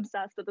so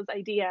obsessed with this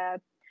idea.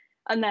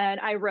 And then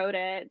I wrote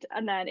it,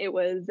 and then it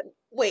was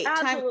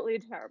absolutely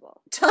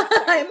terrible.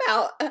 Time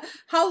out.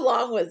 How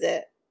long was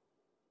it?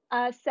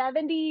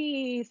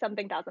 70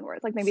 something thousand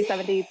words, like maybe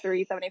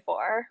 73,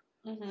 74.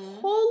 Mm-hmm.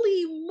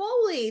 Holy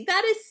moly,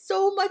 that is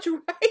so much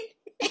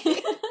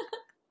writing.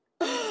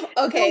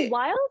 Okay. The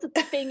wild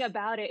thing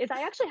about it is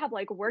I actually have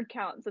like word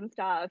counts and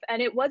stuff,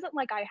 and it wasn't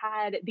like I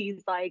had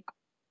these like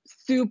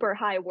super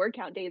high word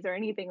count days or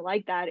anything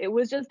like that. It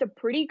was just a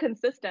pretty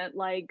consistent,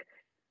 like,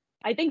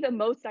 I think the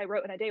most I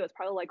wrote in a day was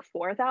probably like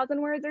 4,000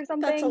 words or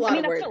something. That's a lot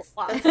of words.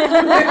 That's still a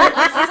lot.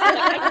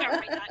 I can't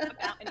write that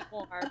amount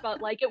anymore.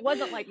 But like, it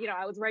wasn't like,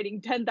 I was writing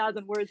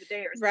 10,000 words a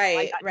day or something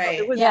like that. Right.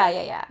 So it was,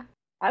 yeah.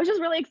 I was just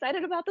really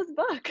excited about this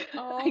book.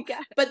 Oh, I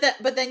guess. But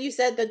then you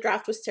said the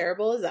draft was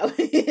terrible. Is that what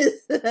you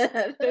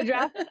said? The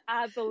draft is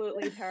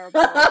absolutely terrible.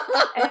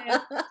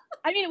 And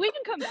I I mean, we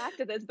can come back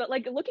to this, but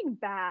like looking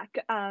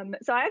back,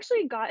 so I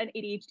actually got an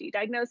ADHD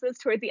diagnosis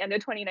towards the end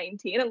of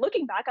 2019. And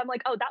looking back, I'm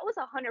like, oh, that was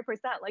 100%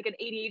 like an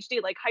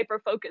ADHD, like hyper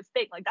focused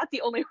thing. Like that's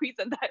the only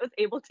reason that I was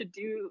able to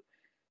do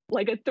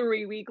like a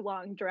 3-week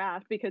long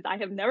draft, because I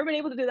have never been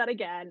able to do that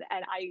again.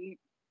 And I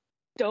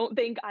don't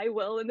think I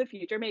will in the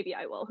future. Maybe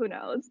I will, who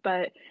knows?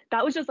 But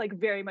that was just like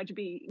very much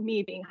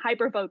me being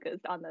hyper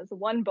focused on this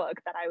one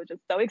book that I was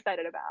just so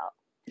excited about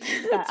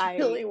that That's I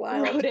really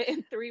wild. wrote it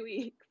in 3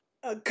 weeks.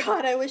 Oh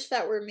God, I wish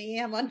that were me.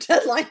 I'm on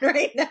deadline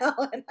right now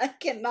and I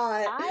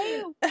cannot.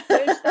 I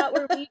wish that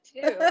were me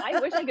too. I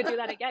wish I could do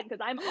that again, because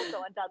I'm also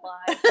on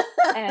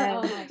deadline. And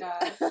Oh my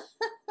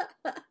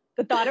gosh.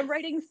 the thought of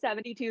writing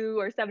 72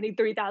 or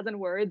 73,000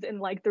 words in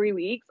like 3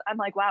 weeks, I'm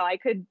like, wow, I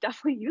could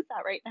definitely use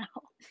that right now.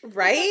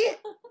 Right?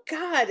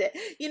 God,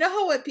 you know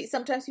how when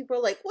sometimes people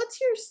are like, "What's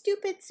your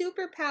stupid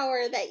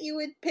superpower that you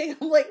would pick?"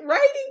 I'm like,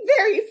 writing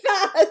very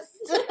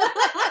fast.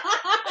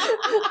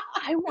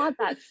 I want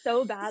that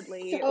so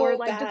badly. So or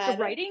like bad. just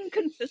writing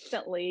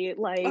consistently,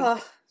 like,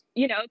 Ugh.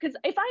 you know, because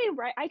if I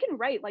write, I can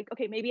write like,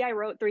 okay, maybe I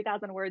wrote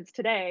 3,000 words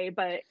today,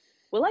 but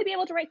will I be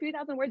able to write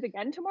 3,000 words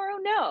again tomorrow?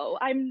 No.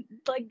 I'm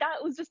like,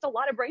 that was just a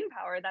lot of brain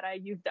power that I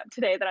used up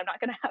today that I'm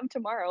not going to have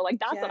tomorrow. Like,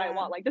 that's what I Yeah.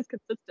 want, like this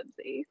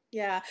consistency.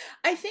 Yeah,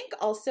 I think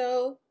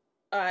also,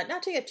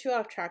 not to get too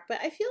off track, but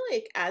I feel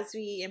like as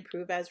we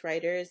improve as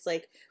writers,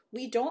 like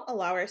we don't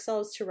allow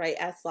ourselves to write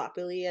as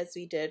sloppily as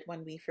we did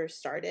when we first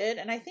started.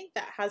 And I think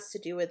that has to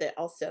do with it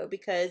also,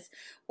 because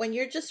when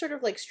you're just sort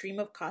of like stream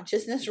of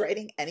consciousness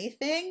writing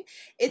anything,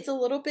 it's a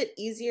little bit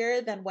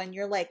easier than when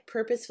you're like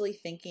purposefully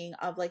thinking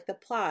of like the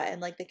plot and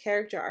like the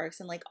character arcs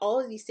and like all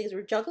of these things.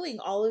 We're juggling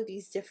all of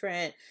these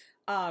different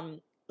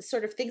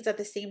sort of things at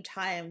the same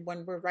time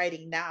when we're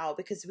writing now,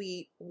 because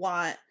we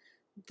want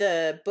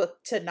the book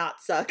to not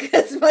suck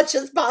as much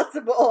as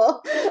possible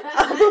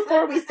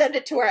before we send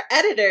it to our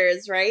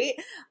editors, right?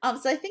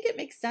 So I think it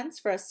makes sense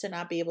for us to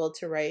not be able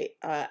to write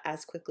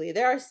as quickly.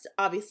 There are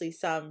obviously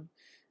some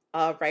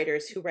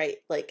writers who write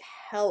like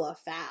hella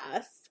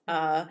fast,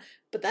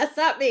 but that's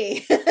not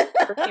me.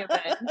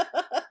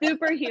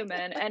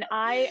 Superhuman. And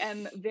I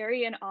am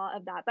very in awe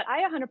of that. But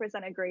I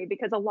 100% agree,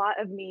 because a lot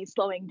of me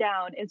slowing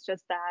down is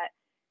just that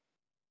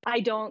I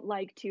don't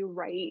like to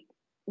write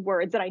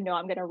words that I know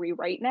I'm going to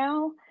rewrite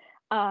now.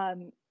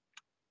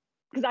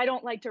 Because I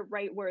don't like to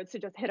write words to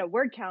just hit a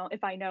word count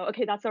if I know,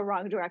 okay, that's the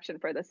wrong direction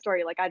for the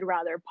story. Like, I'd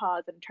rather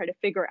pause and try to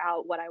figure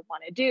out what I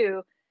want to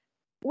do.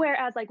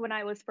 Whereas like when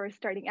I was first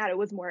starting out, it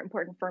was more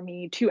important for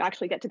me to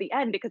actually get to the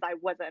end, because I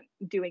wasn't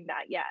doing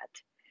that yet.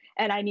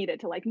 And I needed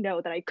to like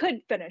know that I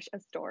could finish a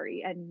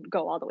story and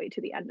go all the way to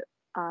the end.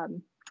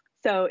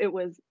 So it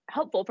was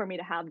helpful for me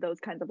to have those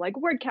kinds of like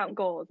word count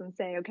goals and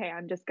say, okay,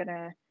 I'm just going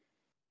to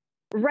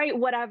write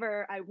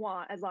whatever I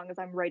want as long as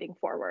I'm writing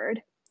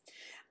forward.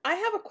 I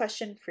have a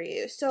question for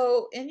you.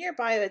 So in your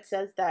bio, it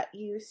says that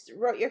you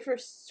wrote your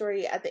first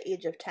story at the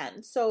age of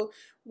 10. So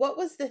what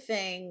was the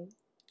thing?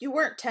 You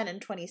weren't 10 in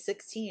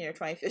 2016 or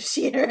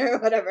 2015 or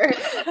whatever.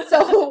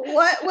 So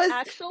what was...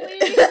 Actually,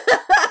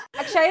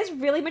 Akshay is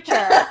really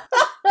mature.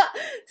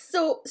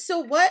 So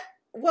what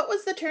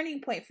was the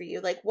turning point for you?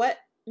 Like, what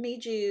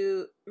made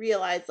you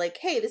realize, like,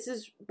 hey, this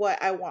is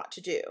what I want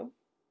to do?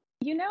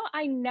 you know,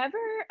 I never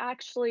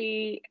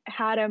actually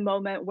had a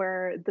moment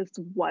where this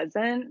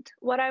wasn't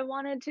what I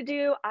wanted to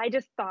do. I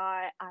just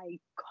thought I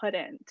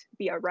couldn't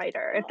be a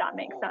writer, if that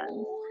makes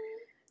sense.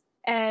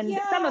 And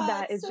some of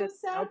that is so just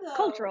sad,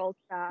 cultural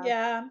stuff.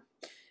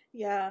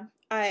 Yeah.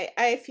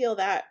 I feel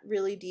that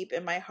really deep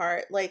in my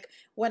heart. Like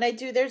when I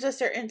do, there's a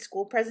certain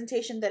school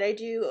presentation that I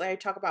do where I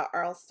talk about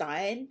R.L.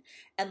 Stine,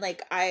 and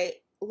like I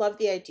love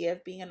the idea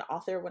of being an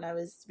author when I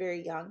was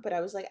very young, but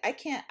I was like,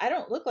 I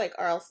don't look like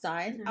R.L.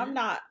 Stine. Mm-hmm. I'm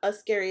not a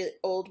scary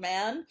old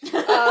man.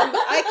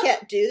 I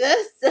can't do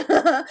this.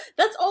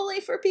 That's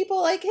only for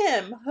people like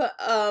him.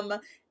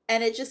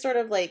 And it just sort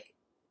of like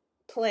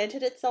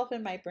planted itself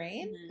in my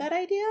brain, that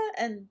idea,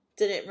 and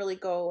didn't really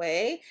go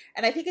away.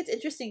 And I think it's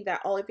interesting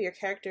that all of your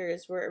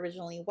characters were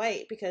originally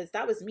white, because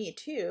that was me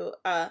too.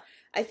 I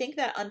think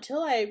that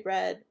until I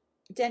read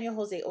Daniel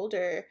Jose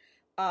Older's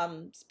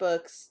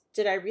books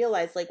did I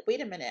realize, like,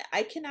 wait a minute,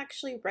 I can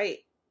actually write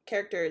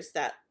characters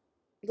that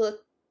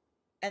look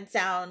and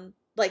sound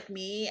like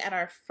me and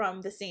are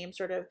from the same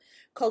sort of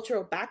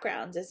cultural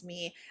backgrounds as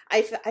me.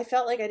 I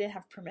felt like I didn't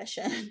have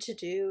permission to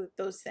do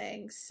those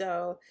things.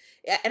 So,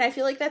 yeah, and I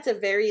feel like that's a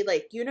very,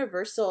 like,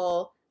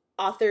 universal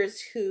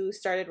authors who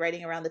started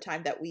writing around the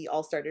time that we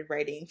all started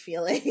writing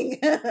feeling,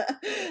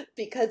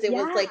 because it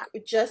was, like,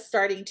 just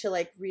starting to,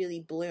 like,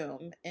 really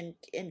bloom in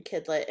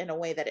Kidlit in a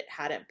way that it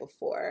hadn't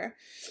before.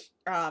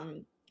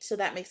 So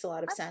that makes a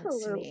lot of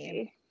sense to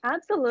me.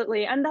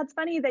 Absolutely. And that's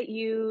funny that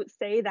you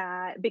say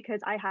that,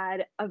 because I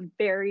had a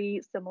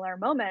very similar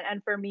moment.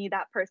 And for me,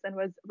 that person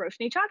was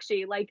Roshni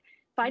Chokshi. Like,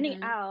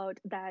 finding out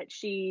that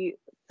she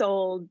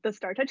sold The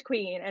Star Touch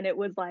Queen and it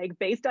was like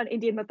based on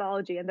Indian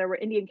mythology and there were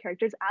Indian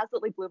characters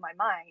absolutely blew my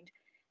mind.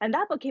 And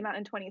that book came out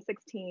in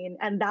 2016.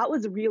 And that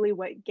was really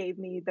what gave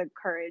me the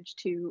courage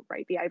to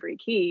write The Ivory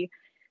Key.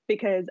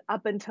 because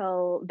up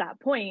until that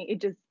point,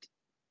 it just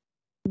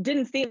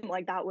didn't seem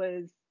like that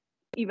was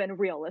even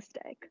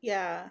realistic.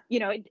 Yeah.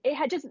 It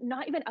had just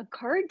not even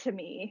occurred to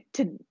me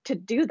to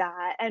do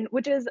that, and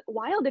which is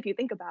wild if you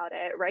think about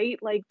it, right?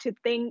 Like, to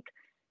think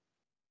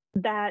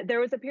that there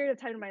was a period of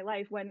time in my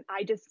life when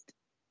I just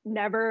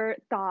never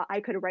thought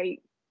I could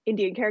write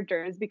Indian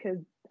characters, because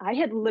I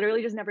had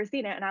literally just never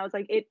seen it, and I was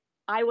like,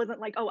 I wasn't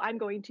like, oh, I'm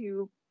going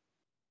to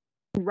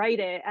write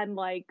it and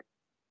like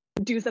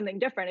do something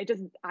different.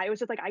 I was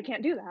just like, I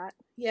can't do that.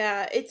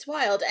 Yeah, it's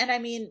wild. And I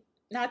mean,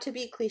 not to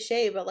be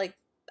cliche, but like,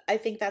 I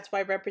think that's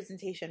why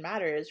representation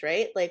matters,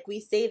 right? Like, we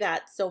say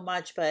that so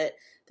much, but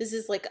this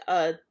is like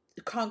a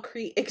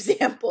concrete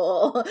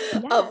example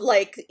of Yes.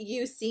 like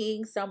you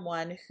seeing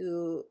someone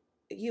who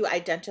you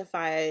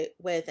identify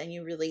with and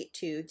you relate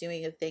to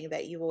doing a thing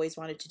that you've always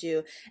wanted to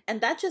do. And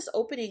that just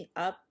opening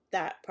up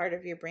that part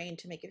of your brain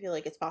to make it feel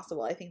like it's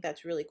possible. I think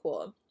that's really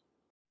cool.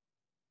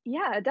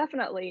 Yeah,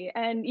 definitely.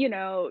 And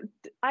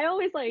I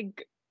always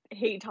like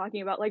hate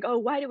talking about like, oh,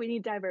 why do we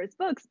need diverse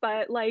books?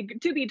 But like,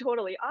 to be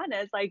totally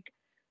honest, like,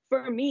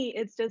 for me,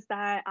 it's just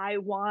that I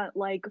want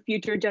like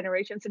future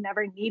generations to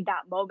never need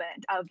that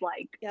moment of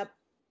like Yep.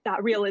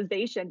 that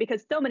realization,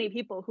 because so many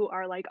people who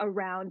are like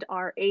around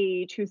our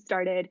age who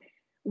started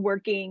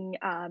working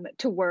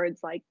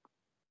towards like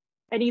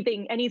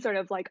any sort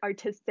of like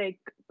artistic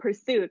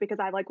pursuit, because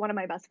I like one of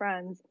my best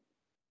friends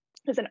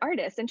is an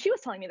artist, and she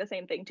was telling me the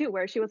same thing too,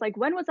 where she was like,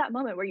 when was that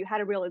moment where you had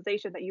a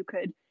realization that you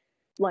could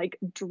like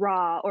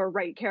draw or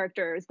write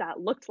characters that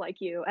looked like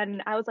you?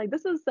 And I was like,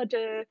 this is such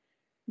a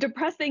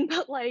depressing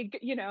but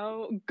like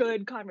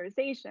good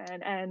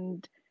conversation.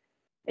 And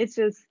it's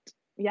just,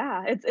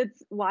 yeah,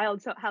 it's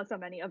wild how so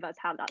many of us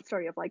have that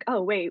story of like,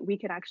 oh wait, we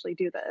can actually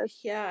do this.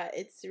 Yeah,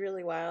 it's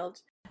really wild.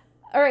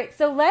 All right,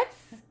 so let's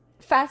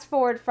fast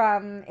forward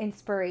from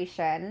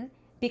inspiration,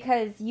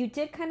 because you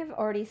did kind of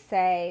already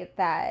say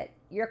that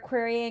your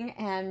querying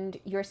and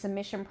your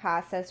submission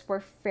process were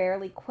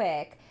fairly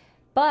quick.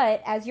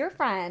 But as your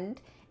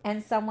friend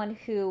and someone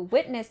who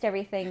witnessed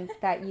everything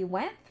that you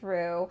went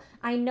through,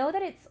 I know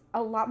that it's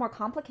a lot more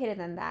complicated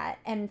than that.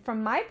 And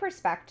from my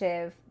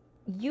perspective,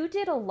 you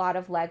did a lot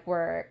of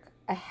legwork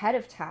ahead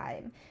of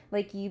time.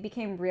 Like, you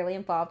became really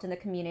involved in the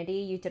community.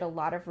 You did a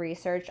lot of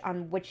research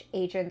on which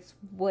agents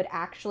would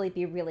actually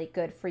be really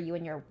good for you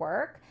in your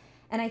work.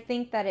 And I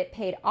think that it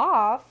paid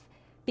off,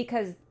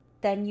 because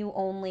then you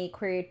only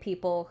queried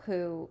people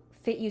who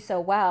fit you so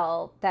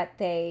well that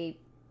they,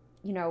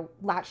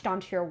 latched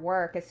onto your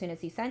work as soon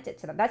as you sent it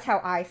to them. That's how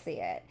I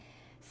see it.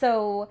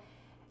 So,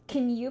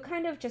 can you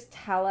kind of just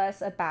tell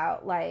us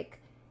about like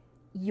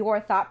your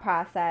thought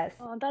process?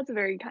 Oh, that's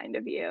very kind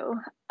of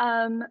you.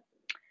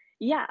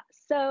 Yeah,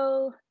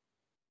 so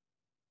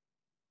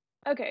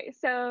okay,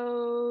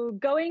 so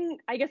going,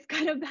 I guess,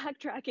 kind of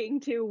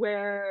backtracking to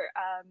where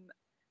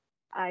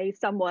I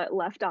somewhat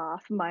left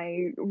off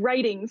my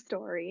writing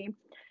story.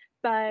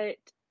 But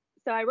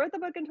so I wrote the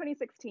book in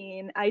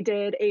 2016. I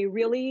did a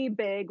really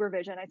big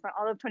revision. I spent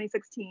all of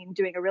 2016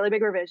 doing a really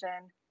big revision.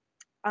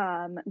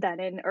 Then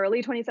in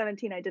early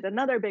 2017, I did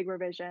another big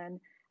revision.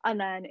 And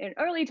then in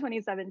early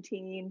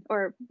 2017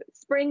 or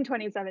spring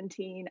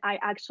 2017, I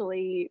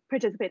actually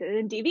participated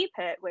in DV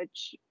Pit,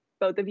 which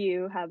both of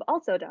you have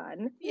also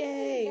done.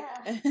 Yay.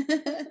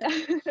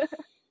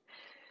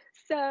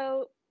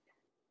 So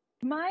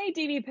my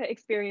DV Pit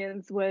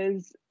experience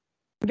was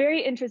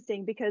very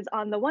interesting, because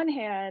on the one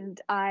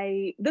hand,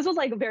 this was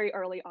like very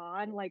early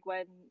on, like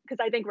because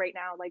I think right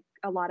now, like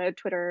a lot of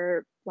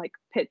Twitter like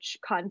pitch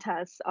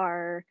contests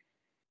are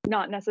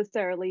not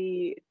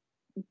necessarily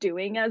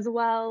doing as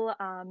well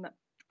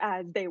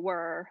as they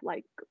were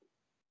like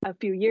a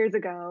few years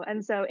ago.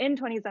 And so in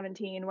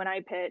 2017, when I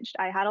pitched,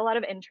 I had a lot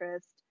of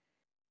interest,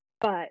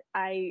 but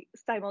I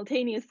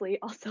simultaneously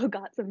also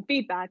got some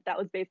feedback that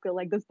was basically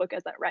like, this book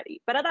isn't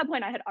ready. But at that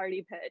point, I had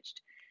already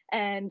pitched.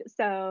 And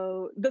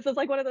so this is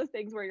like one of those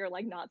things where you're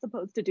like not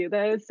supposed to do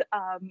this.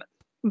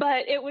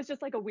 But it was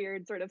just like a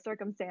weird sort of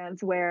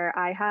circumstance where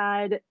I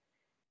had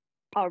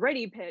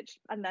already pitched,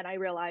 and then I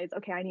realized,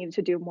 okay, I needed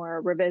to do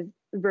more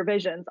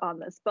revisions on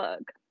this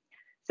book.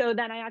 So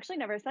then I actually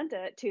never sent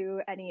it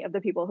to any of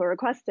the people who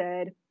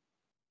requested.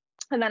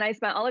 And then I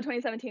spent all of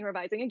 2017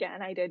 revising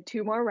again. I did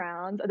 2 more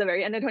rounds. At the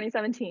very end of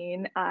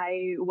 2017,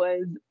 I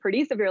was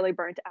pretty severely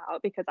burnt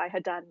out, because I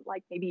had done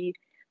like maybe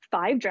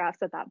 5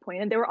 drafts at that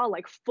point, and they were all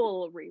like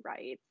full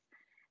rewrites.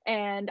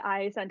 And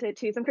I sent it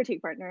to some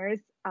critique partners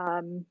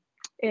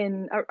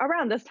in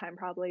around this time,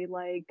 probably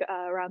like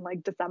around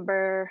like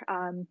December,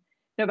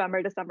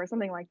 November, December,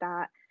 something like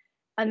that.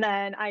 And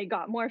then I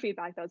got more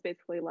feedback that was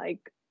basically like,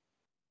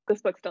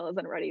 this book still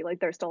isn't ready. Like,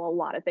 there's still a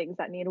lot of things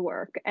that need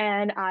work.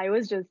 And I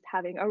was just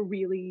having a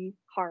really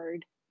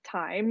hard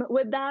time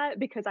with that,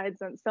 because I had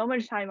spent so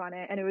much time on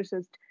it, and it was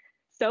just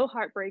so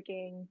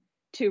heartbreaking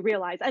to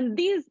realize. And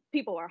these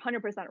people are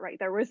 100% right.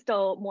 There was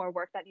still more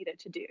work that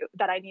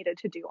I needed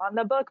to do on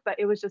the book, but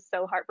it was just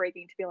so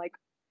heartbreaking to be like,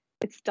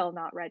 it's still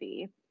not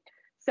ready.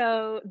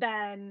 So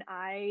then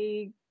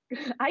I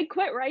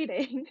quit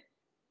writing.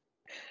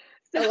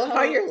 I love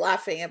how you're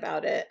laughing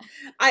about it.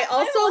 I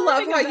also I'm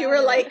love laughing how you about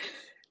were it. like,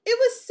 it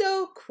was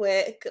so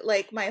quick,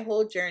 like my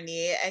whole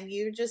journey, and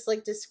you just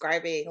like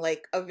describing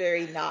like a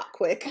very not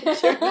quick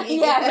journey.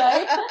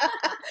 Yeah, right?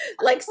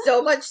 Like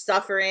so much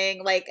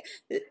suffering, like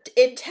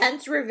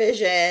intense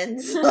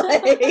revisions,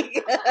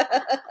 like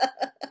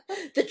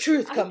the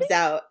truth I comes think-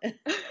 out.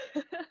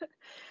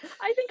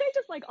 I think I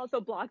just like also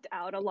blocked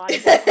out a lot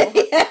of like,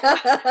 Yeah.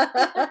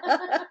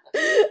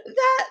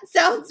 That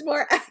sounds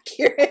more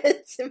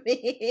accurate to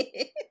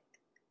me.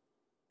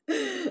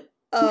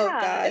 Oh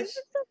yeah, gosh. it was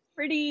just a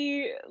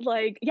pretty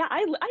like yeah,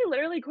 I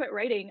literally quit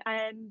writing,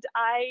 and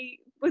I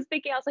was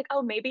thinking, I was like,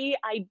 oh, maybe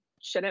I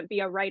shouldn't be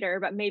a writer,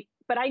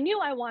 but I knew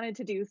I wanted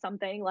to do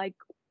something like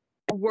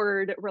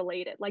word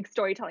related, like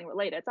storytelling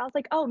related. So I was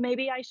like, oh,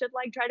 maybe I should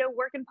like try to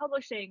work in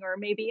publishing, or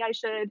maybe I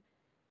should,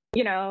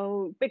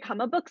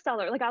 become a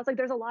bookseller. Like I was like,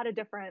 there's a lot of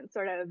different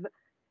sort of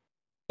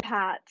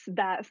paths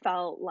that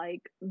felt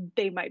like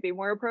they might be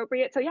more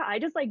appropriate. So yeah, I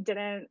just like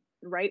didn't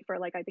write for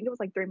like, I think it was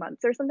like 3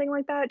 months or something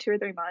like that, 2 or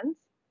 3 months.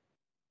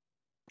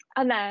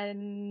 And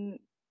then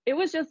it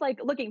was just like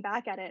looking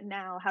back at it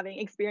now, having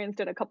experienced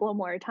it a couple of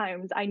more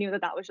times, I knew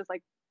that that was just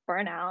like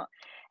burnout.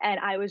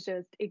 And I was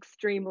just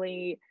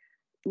extremely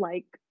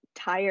like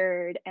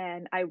tired,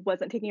 and I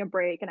wasn't taking a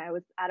break. And I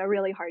was at a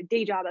really hard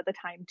day job at the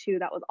time too,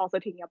 that was also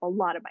taking up a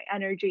lot of my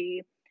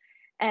energy.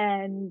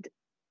 And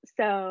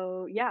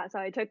so, yeah, so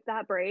I took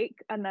that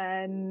break, and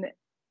then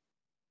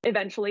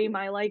eventually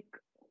my like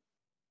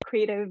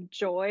creative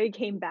joy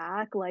came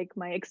back, like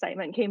my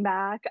excitement came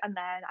back. And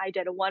then I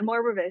did one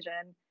more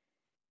revision,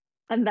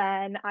 and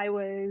then I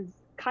was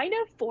kind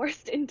of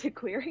forced into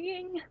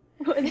querying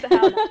was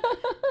how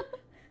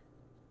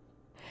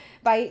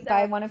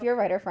By one of your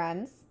writer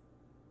friends.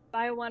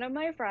 by one of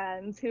my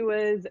friends who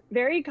was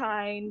very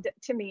kind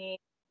to me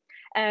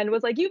and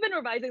was like, you've been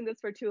revising this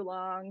for too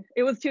long.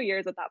 It was 2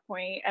 years at that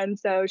point. And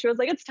so she was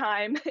like, it's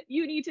time.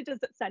 You need to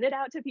just send it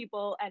out to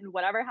people, and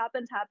whatever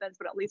happens, happens,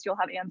 but at least you'll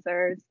have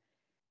answers.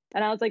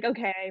 And I was like,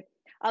 okay,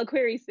 I'll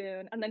query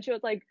soon. And then she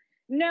was like,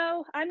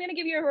 no, I'm going to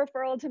give you a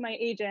referral to my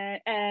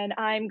agent, and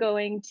I'm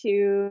going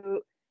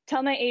to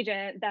tell my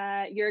agent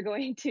that you're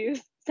going to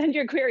send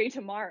your query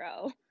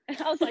tomorrow.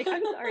 And I was like,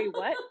 I'm sorry,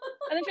 what?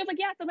 And then she was like,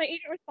 yeah, so my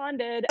agent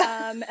responded.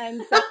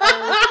 And so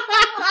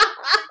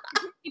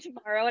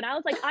tomorrow. And I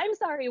was like, I'm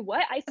sorry,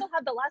 what? I still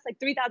have the last like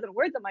 3,000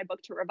 words of my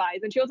book to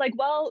revise. And she was like,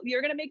 well,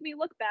 you're going to make me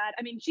look bad.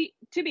 I mean,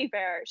 to be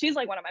fair, she's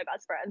like one of my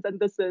best friends, and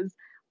this is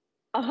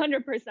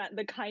 100%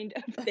 the kind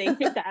of thing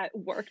that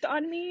worked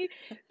on me,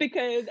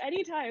 because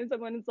anytime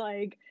someone's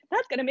like,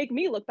 that's gonna make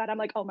me look bad, I'm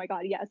like, oh my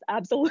god, yes,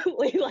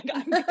 absolutely. Like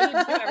I'm gonna do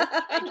everything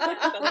I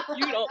can so that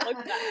you don't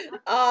look bad.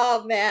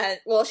 Oh man,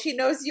 well, she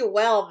knows you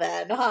well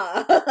then,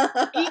 huh?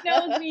 He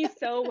knows me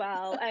so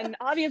well, and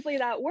obviously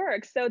that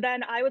works. So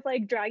then I was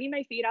like dragging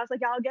my feet. I was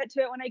like, yeah, I'll get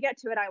to it when I get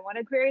to it. I want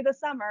to query this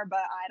summer, but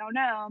I don't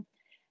know.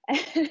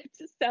 And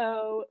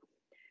so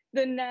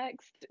the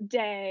next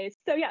day,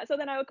 so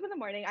then I woke up in the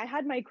morning, I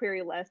had my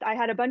query list. I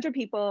had a bunch of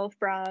people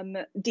from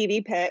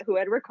DV Pitt who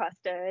had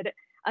requested,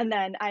 and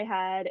then I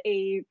had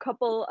a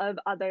couple of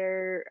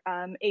other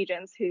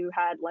agents who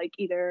had like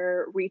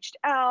either reached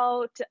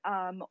out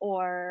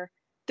or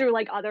through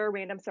like other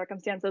random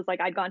circumstances,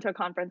 like I'd gone to a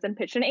conference and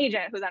pitched an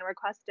agent who then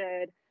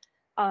requested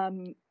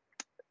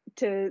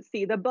to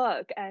see the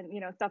book, and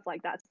stuff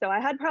like that. So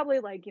I had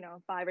probably like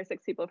 5 or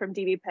 6 people from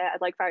DV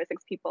Pitt, like 5 or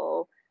 6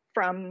 people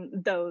from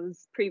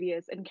those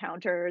previous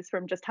encounters,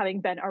 from just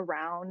having been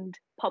around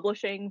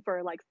publishing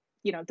for like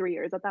 3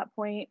 years at that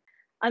point.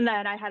 And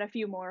then I had a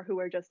few more who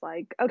were just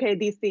like, okay,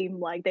 these seem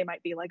like they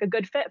might be like a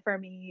good fit for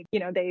me,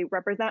 they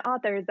represent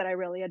authors that I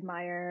really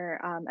admire,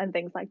 and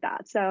things like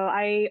that. So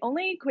I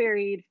only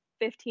queried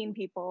 15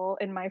 people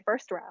in my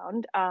first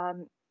round,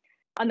 and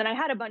then I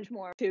had a bunch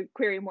more to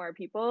query more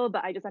people,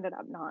 but I just ended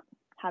up not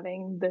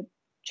having the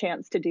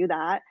chance to do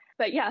that.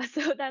 But yeah,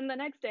 so then the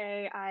next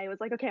day I was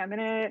like, okay, I'm going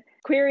to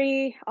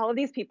query all of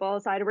these people.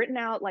 So I'd written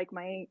out like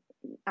my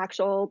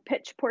actual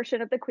pitch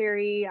portion of the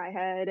query. I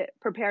had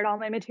prepared all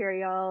my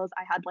materials.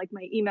 I had like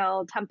my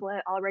email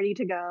template all ready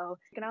to go.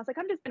 And I was like,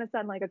 I'm just going to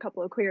send like a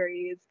couple of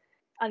queries.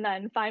 And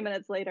then 5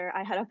 minutes later,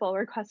 I had a full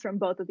request from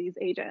both of these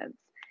agents.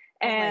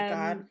 Oh my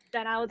And God.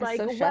 then I was That's like,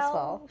 so well,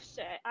 stressful.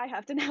 shit, I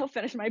have to now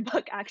finish my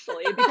book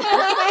actually. Because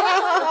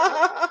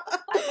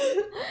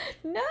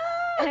No.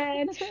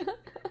 and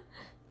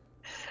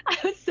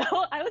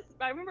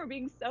I remember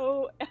being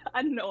so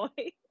annoyed.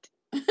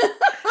 I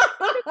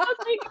was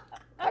like,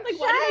 why did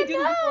I do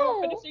this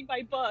before finishing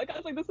my book? I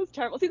was like, this is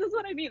terrible. See, this is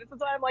what I mean. This is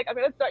why I'm like, I'm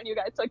gonna threaten you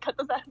guys to cut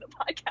this out of the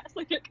podcast,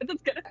 like, because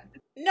it's gonna.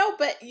 No,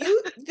 but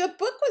the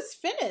book was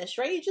finished,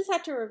 right? You just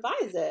had to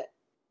revise it.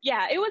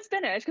 Yeah, it was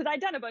finished because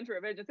I'd done a bunch of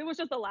revisions. It was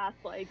just the last,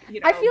 like,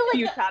 I feel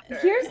few like chapters.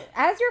 here's,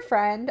 as your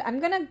friend, I'm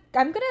gonna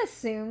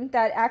assume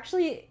that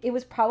actually it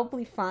was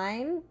probably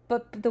fine,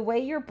 but the way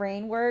your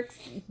brain works,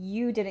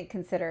 you didn't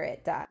consider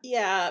it done.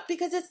 Yeah,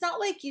 because it's not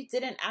like you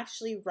didn't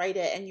actually write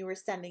it and you were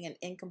sending an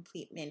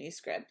incomplete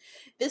manuscript.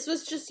 This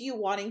was just you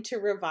wanting to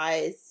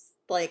revise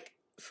like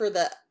for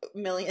the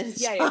millionth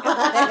Yeah. time.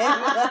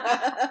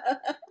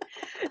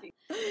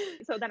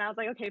 So then I was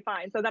like, okay,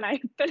 fine. So then I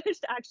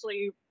finished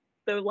actually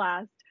the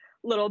last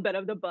little bit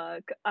of the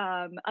book.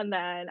 And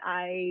then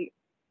I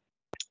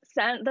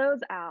sent those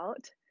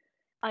out.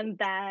 And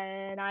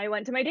then I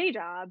went to my day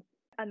job.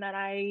 And then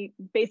I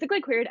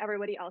basically queried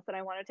everybody else that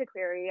I wanted to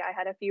query. I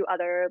had a few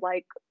other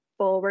like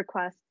full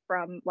requests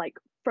from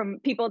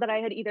people that I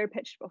had either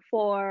pitched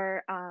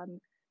before.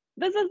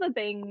 This is the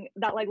thing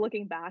that, like,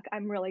 looking back,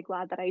 I'm really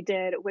glad that I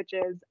did, which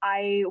is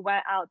I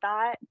went out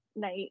that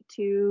night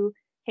to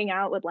hang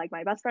out with like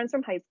my best friends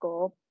from high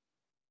school.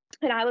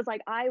 And I was like,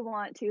 I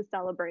want to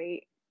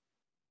celebrate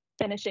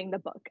finishing the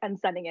book and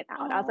sending it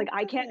out. I was like,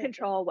 I can't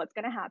control what's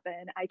going to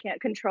happen. I can't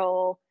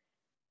control,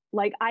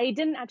 like, I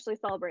didn't actually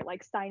celebrate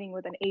like signing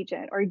with an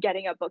agent or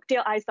getting a book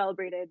deal. I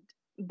celebrated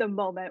the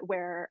moment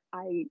where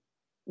I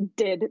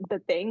did the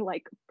thing,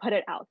 like put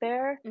it out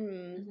there,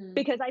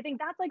 because I think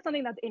that's like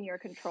something that's in your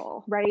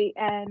control, right?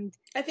 And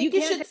I think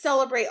you should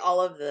celebrate all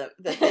of the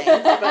things,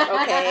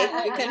 but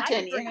okay, you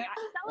continue. I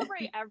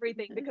celebrate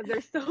everything because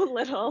there's so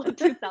little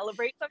to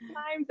celebrate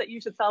sometimes that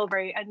you should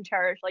celebrate and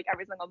cherish like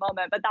every single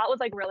moment. But that was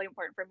like really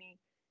important for me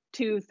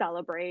to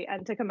celebrate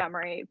and to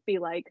commemorate, be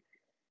like,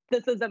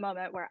 this is a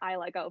moment where I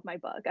let go of my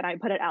book and I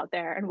put it out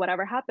there, and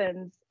whatever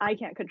happens, I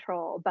can't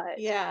control, but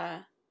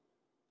yeah,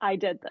 I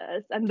did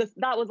this, and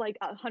that was like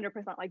 100%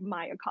 like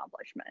my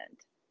accomplishment.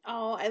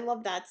 Oh, I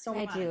love that so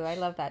much. I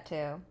love that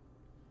too.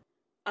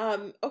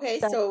 Okay,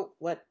 so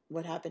what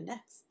happened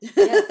next?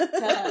 Yes,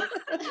 tell us.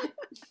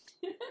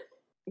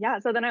 Yeah,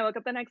 so then I woke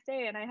up the next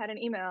day and I had an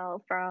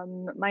email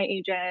from my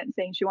agent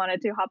saying she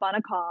wanted to hop on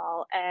a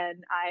call,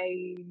 and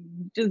I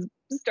just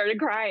started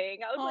crying.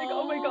 I was like,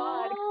 oh my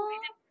God, I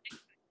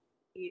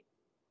didn't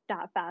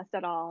that fast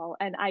at all.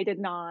 And I did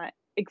not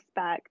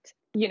expect,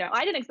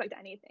 I didn't expect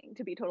anything,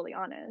 to be totally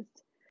honest.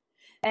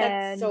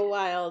 That's so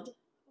wild.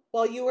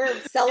 While you were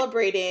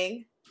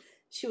celebrating,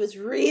 she was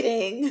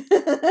reading.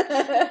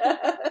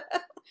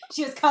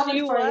 She was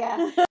coming for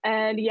you.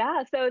 And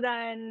yeah, so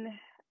then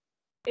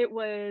it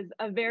was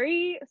a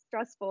very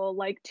stressful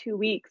like 2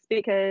 weeks,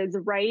 because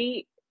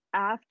right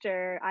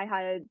after I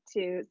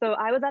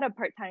was at a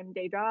part-time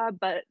day job,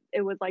 but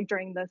it was like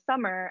during the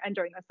summer, and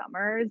during the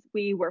summers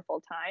we were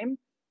full-time.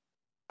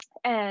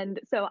 And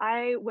so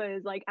I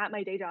was like at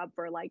my day job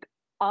for like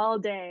all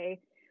day.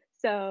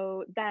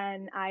 So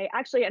then I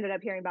actually ended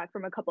up hearing back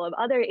from a couple of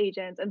other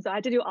agents. And so I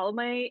had to do all of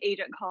my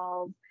agent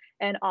calls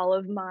and all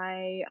of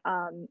my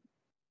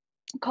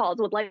calls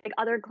with like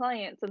other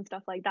clients and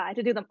stuff like that. I had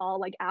to do them all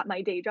like at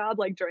my day job,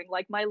 like during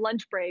like my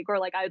lunch break, or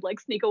like I would like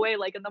sneak away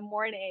like in the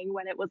morning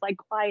when it was like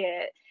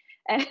quiet,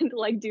 and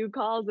like do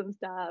calls and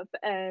stuff.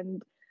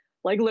 And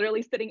like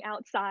literally sitting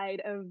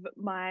outside of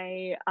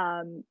my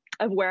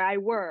of where I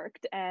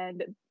worked,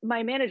 and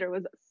my manager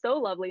was so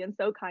lovely and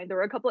so kind. There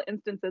were a couple of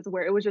instances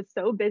where it was just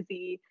so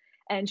busy,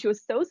 and she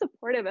was so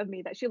supportive of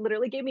me that she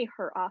literally gave me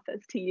her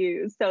office to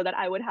use so that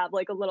I would have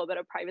like a little bit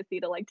of privacy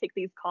to like take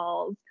these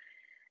calls.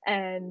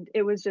 And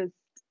it was just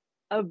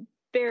a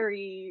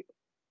very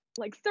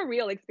like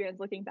surreal experience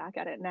looking back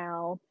at it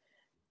now.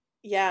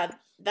 Yeah,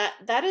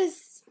 that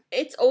is,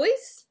 it's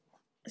always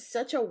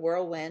such a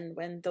whirlwind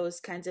when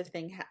those kinds of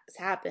things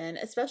happen,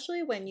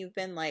 especially when you've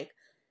been like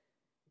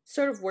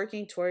sort of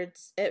working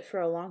towards it for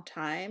a long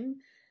time,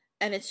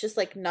 and it's just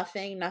like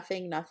nothing,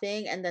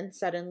 and then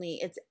suddenly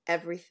it's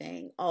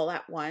everything all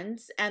at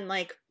once. And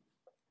like,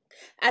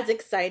 as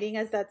exciting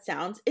as that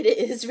sounds, it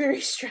is very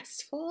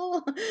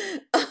stressful.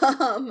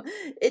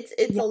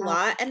 It's a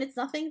lot, and it's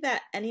nothing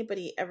that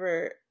anybody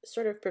ever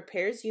sort of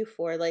prepares you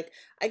for. Like,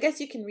 I guess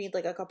you can read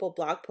like a couple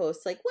blog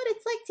posts like what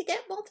it's like to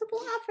get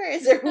multiple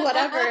offers or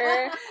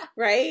whatever,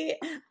 right?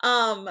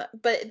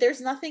 But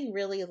there's nothing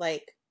really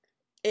like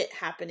it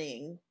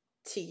happening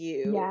to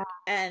you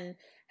and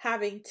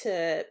having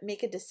to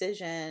make a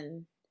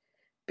decision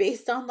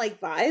based on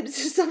like vibes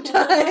sometimes.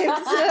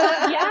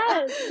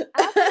 Yes,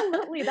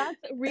 absolutely. That's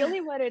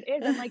really what it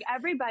is. And like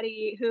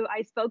everybody who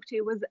I spoke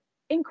to was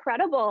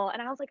incredible.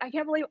 And I was like, I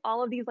can't believe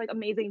all of these like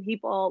amazing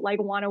people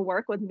like want to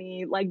work with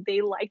me. Like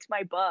they liked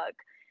my book.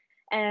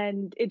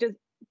 And it just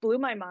blew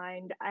my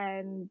mind.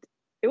 And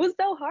it was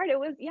so hard. It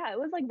was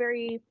like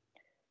very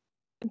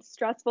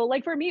stressful.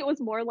 Like for me, it was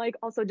more like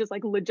also just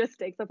like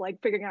logistics of like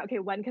figuring out, okay,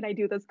 when can I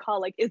do this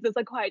call? Like, is this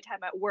a quiet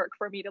time at work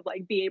for me to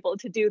like be able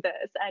to do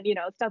this? And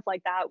stuff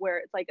like that, where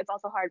it's like it's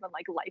also hard when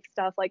like life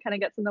stuff like kind of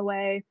gets in the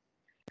way,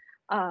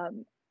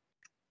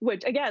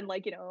 which again,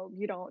 like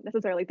you don't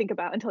necessarily think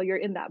about until you're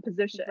in that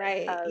position,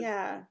 right?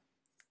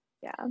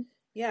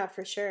 Yeah,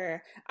 for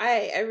sure.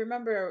 I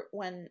remember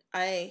when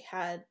I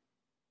had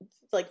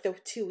like the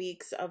 2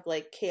 weeks of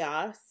like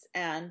chaos,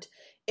 and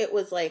it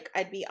was like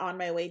I'd be on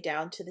my way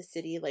down to the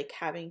city, like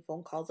having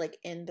phone calls like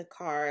in the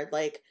car,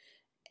 like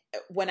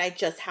when I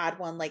just had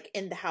one like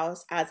in the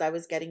house as I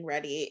was getting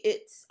ready.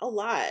 It's a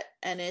lot,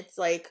 and it's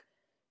like,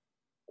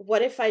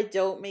 what if I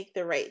don't make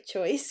the right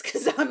choice,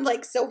 because I'm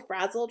like so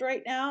frazzled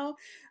right now.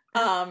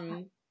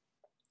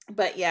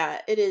 But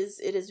yeah,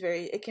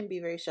 it can be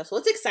very stressful.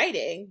 It's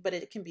exciting, but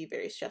it can be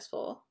very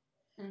stressful.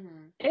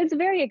 It's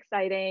very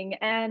exciting,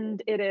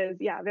 and it is,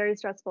 yeah, very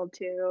stressful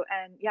too.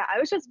 And yeah, I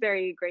was just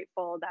very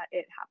grateful that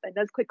it happened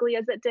as quickly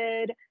as it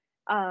did.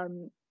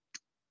 Um,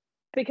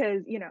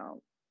 because,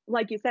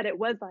 like you said, it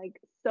was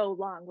like so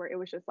long where it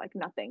was just like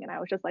nothing. And I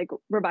was just like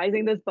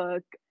revising this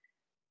book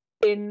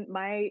in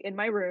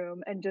my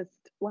room and just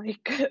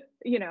like,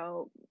 you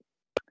know,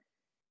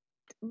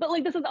 but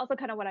like this is also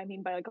kind of what I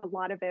mean by like a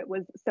lot of it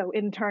was so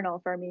internal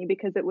for me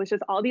because it was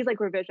just all these like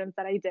revisions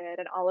that I did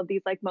and all of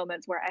these like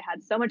moments where I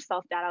had so much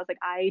self-doubt. I was like,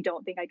 I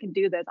don't think I can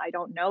do this. I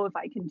don't know if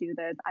I can do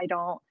this. I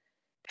don't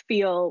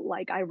feel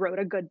like I wrote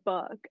a good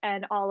book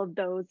and all of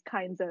those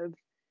kinds of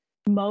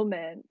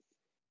moments.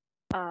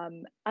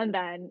 And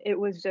then it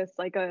was just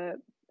like it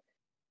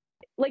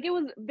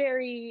was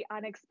very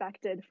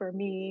unexpected for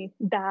me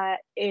that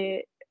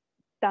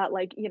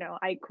like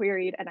I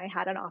queried and I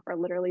had an offer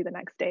literally the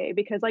next day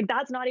because like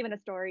that's not even a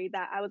story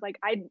that I was like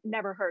I'd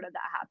never heard of that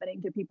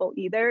happening to people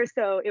either,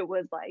 so it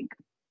was like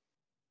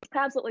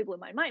absolutely blew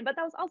my mind. But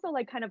that was also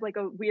like kind of like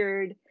a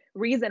weird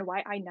reason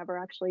why I never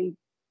actually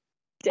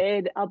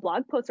did a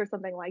blog post or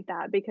something like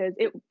that because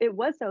it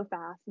was so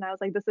fast and I was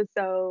like this is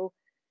so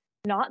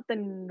not the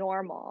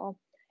normal.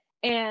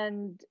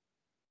 And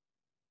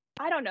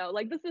I don't know,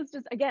 like this is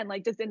just again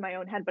like just in my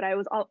own head, but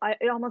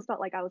it almost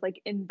felt like I was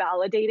like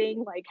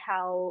invalidating like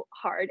how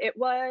hard it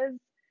was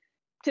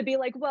to be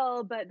like,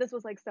 well, but this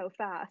was like so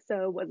fast.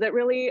 So was it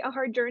really a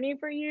hard journey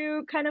for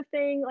you kind of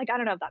thing? Like I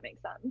don't know if that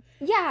makes sense.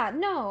 Yeah,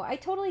 no, I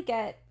totally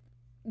get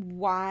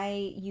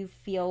why you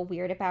feel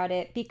weird about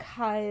it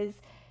because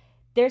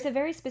there's a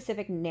very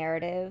specific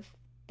narrative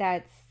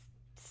that's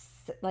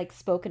like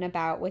spoken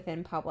about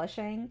within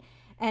publishing,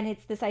 and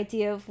it's this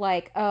idea of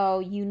like, oh,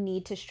 you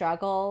need to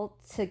struggle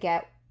to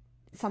get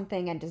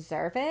something and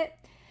deserve it,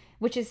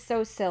 which is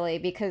so silly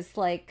because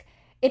like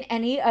in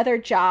any other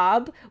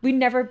job we'd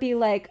never be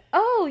like,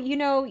 oh,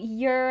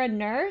 you're a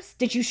nurse,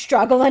 did you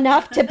struggle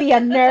enough to be a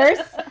nurse?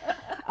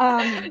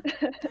 um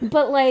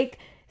but like,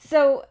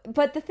 so,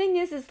 but the thing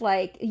is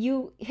like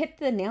you hit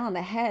the nail on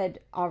the head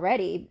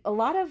already. A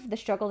lot of the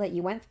struggle that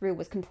you went through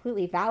was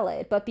completely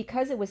valid, but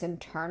because it was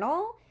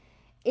internal,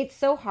 it's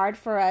so hard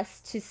for us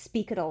to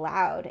speak it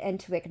aloud and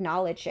to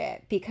acknowledge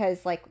it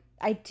because like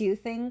I do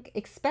think,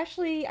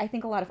 especially I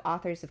think a lot of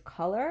authors of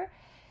color,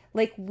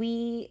 like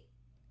we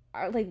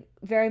are like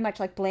very much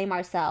like blame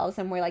ourselves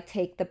and we're like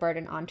take the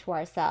burden onto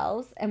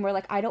ourselves and we're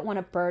like, I don't want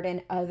to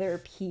burden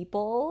other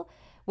people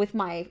with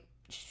my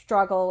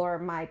struggle or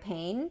my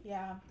pain.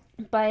 Yeah.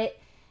 But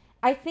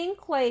I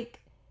think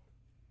like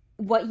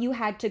what you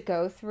had to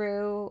go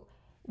through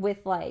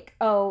with like,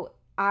 oh,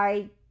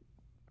 I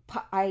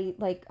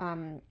like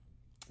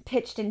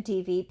pitched in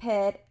DV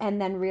Pit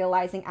and then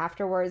realizing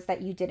afterwards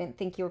that you didn't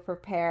think you were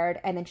prepared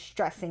and then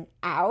stressing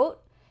out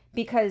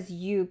because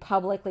you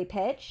publicly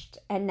pitched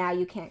and now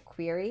you can't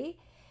query.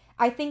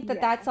 I think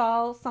that that's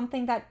all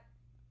something that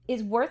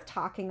is worth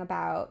talking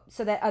about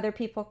so that other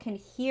people can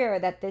hear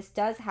that this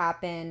does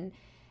happen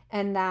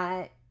and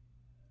that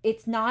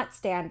it's not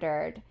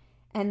standard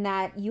and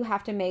that you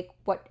have to make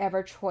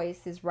whatever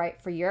choice is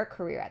right for your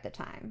career at the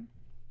time.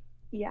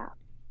 Yeah,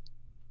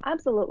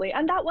 absolutely.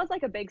 And that was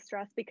like a big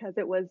stress because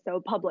it was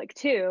so public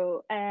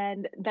too.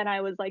 And then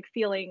I was like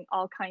feeling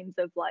all kinds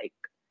of like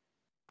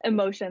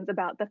emotions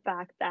about the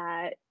fact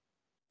that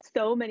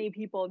so many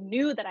people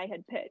knew that I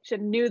had pitched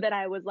and knew that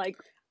I was like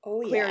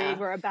querying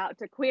or about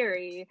to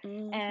query.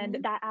 Mm-hmm.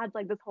 And that adds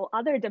like this whole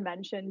other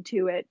dimension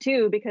to it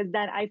too, because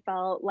then I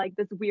felt like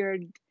this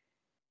weird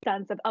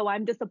sense of, oh,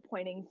 I'm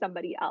disappointing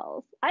somebody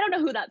else. I don't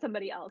know who that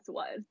somebody else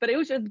was, but it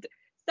was just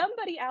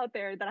somebody out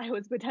there that I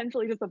was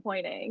potentially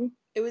disappointing.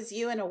 It was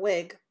you in a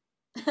wig.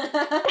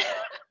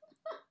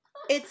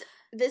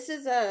 This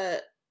is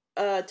a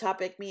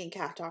topic me and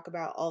Kat talk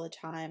about all the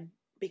time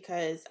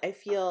because I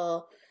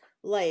feel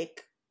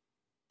like,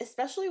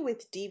 especially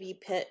with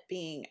DV Pit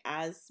being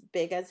as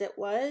big as it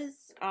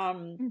was,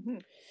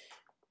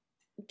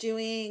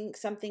 doing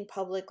something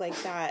public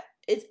like that,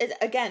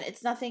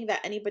 it's nothing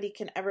that anybody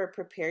can ever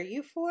prepare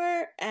you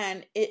for,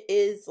 and it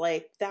is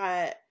like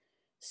that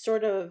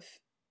sort of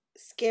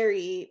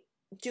scary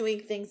doing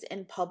things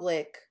in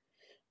public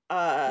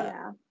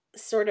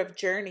sort of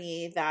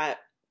journey that,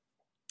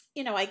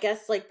 I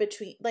guess like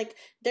between like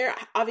there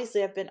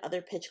obviously have been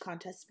other pitch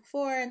contests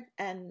before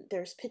and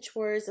there's pitch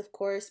wars of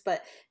course,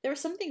 but there was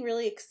something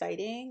really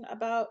exciting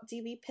about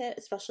DV Pit,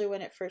 especially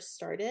when it first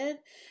started.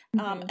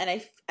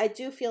 And I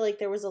do feel like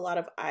there was a lot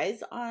of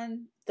eyes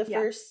on the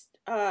first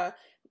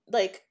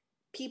like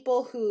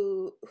people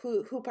who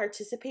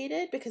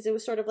participated because it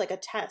was sort of like a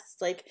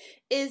test, like,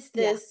 is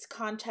this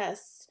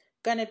contest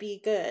gonna be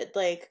good,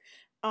 like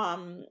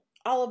all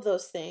of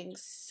those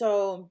things.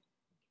 So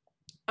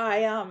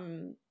I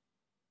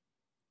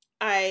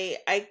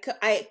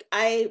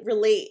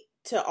relate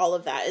to all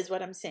of that is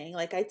what I'm saying.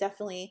 Like, I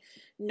definitely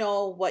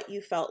know what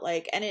you felt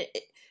like. And it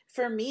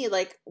for me,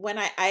 like when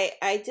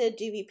I did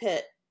DV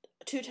Pit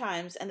 2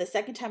 times, and the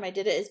second time I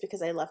did it is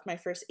because I left my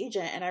first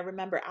agent, and I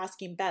remember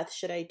asking Beth,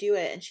 should I do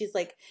it? And she's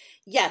like,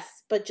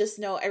 yes, but just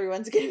know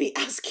everyone's going to be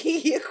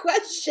asking you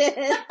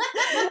questions.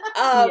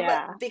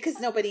 Because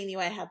nobody knew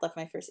I had left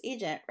my first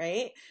agent,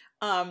 right?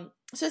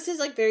 So this is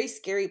like very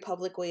scary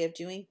public way of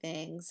doing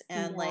things,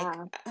 and like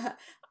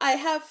I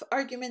have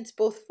arguments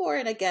both for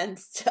and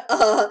against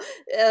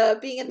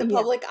being in the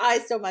public eye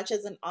so much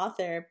as an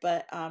author,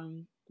 but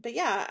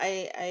yeah,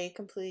 I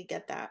completely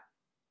get that.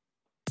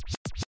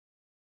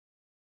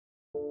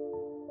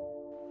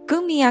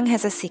 Gu Miyang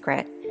has a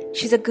secret.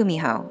 She's a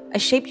gumiho, a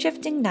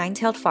shape-shifting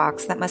nine-tailed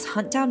fox that must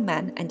hunt down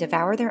men and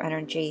devour their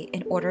energy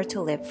in order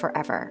to live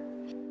forever.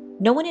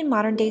 No one in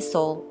modern-day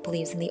Seoul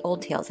believes in the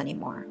old tales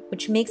anymore,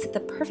 which makes it the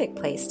perfect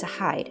place to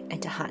hide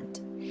and to hunt.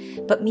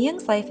 But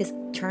Miyang's life is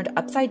turned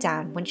upside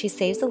down when she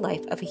saves the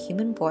life of a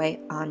human boy,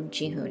 An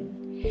Ji-hoon.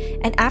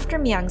 And after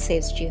Miyang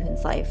saves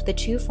Ji-hoon's life, the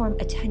two form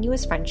a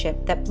tenuous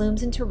friendship that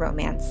blooms into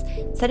romance,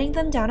 setting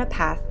them down a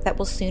path that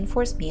will soon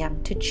force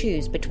Miyang to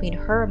choose between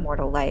her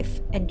immortal life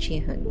and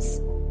Ji-hoon's.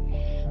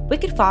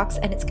 Wicked Fox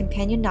and its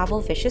companion novel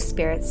Vicious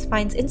Spirits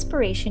finds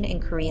inspiration in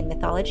Korean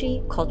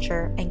mythology,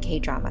 culture, and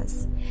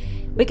K-dramas.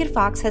 Wicked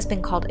Fox has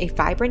been called a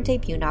vibrant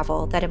debut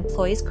novel that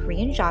employs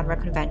Korean genre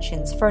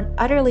conventions for an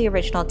utterly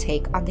original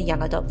take on the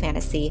young adult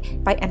fantasy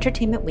by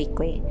Entertainment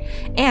Weekly,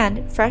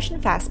 and fresh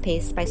and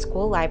fast-paced by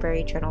School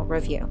Library Journal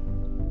Review.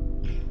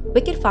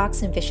 Wicked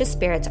Fox and Vicious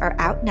Spirits are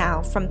out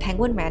now from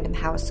Penguin Random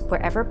House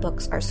wherever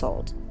books are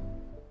sold.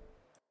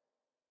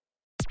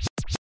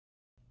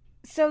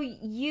 So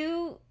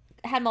you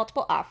had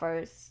multiple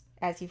offers,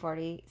 as you've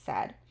already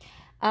said.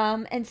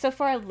 And so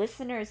for our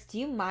listeners, do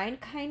you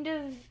mind kind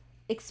of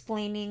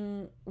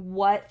explaining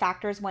what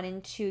factors went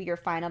into your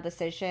final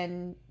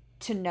decision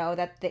to know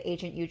that the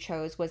agent you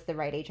chose was the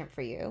right agent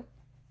for you?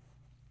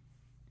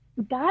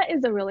 That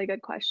is a really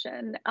good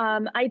question.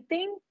 I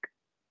think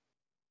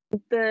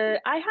I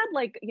had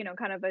like,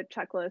 kind of a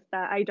checklist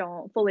that I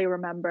don't fully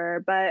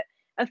remember, but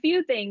a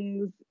few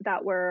things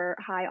that were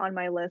high on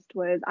my list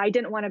was I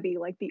didn't want to be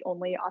like the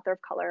only author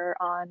of color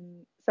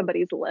on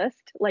somebody's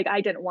list. Like I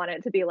didn't want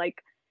it to be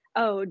like,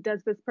 oh,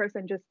 does this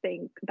person just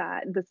think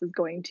that this is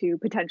going to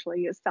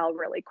potentially sell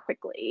really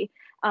quickly?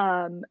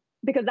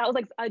 Because that was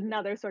like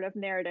another sort of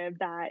narrative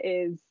that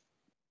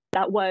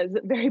was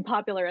very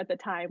popular at the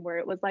time, where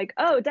it was like,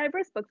 oh,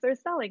 diverse books are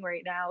selling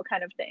right now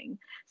kind of thing.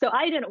 So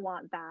I didn't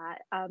want that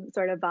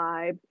sort of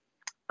vibe.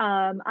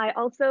 I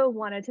also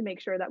wanted to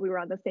make sure that we were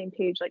on the same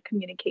page, like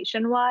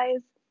communication wise.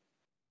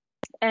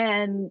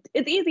 And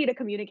it's easy to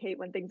communicate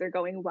when things are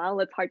going well.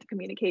 It's hard to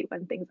communicate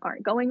when things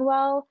aren't going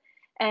well.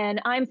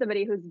 And I'm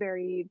somebody who's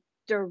very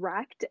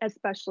direct,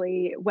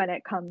 especially when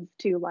it comes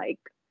to like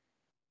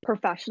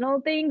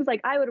professional things.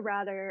 Like I would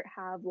rather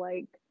have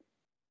like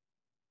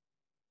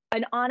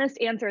an honest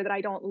answer that I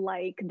don't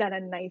like than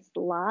a nice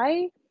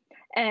lie.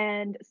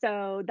 And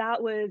so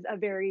that was a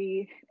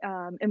very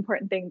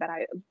important thing that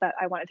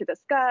I wanted to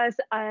discuss.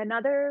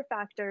 Another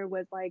factor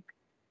was like,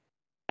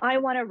 I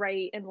want to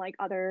write in like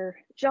other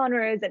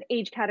genres and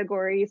age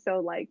categories. So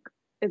like,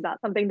 is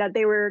that something that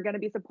they were going to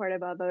be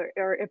supportive of,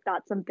 or if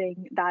that's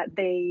something that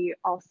they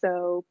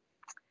also,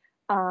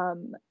 they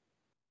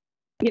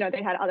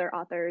had other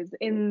authors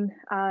in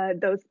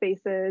those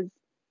spaces.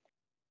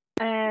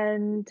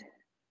 And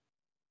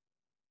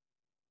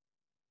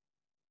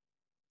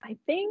I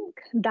think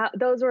that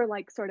those were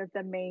like sort of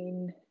the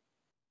main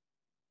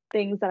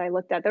things that I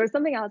looked at. There was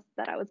something else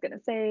that I was going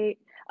to say.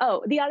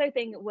 Oh, the other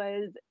thing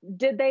was,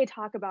 did they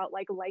talk about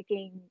like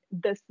liking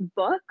this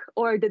book,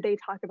 or did they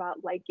talk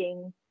about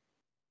liking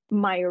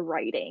my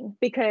writing?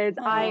 Because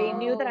I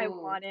knew that I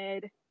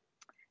wanted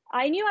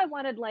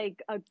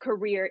like a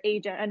career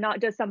agent and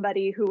not just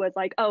somebody who was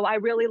like, oh, I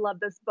really love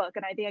this book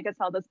and I think I could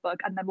sell this book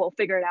and then we'll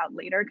figure it out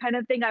later kind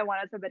of thing. I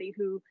wanted somebody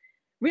who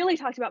really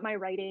talked about my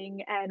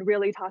writing and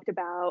really talked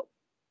about,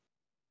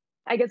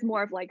 I guess,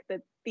 more of like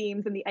the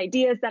themes and the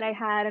ideas that I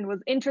had, and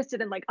was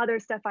interested in like other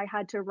stuff I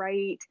had to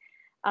write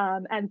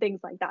and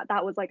things like that.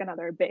 That was like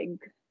another big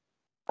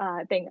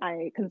thing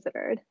I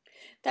considered.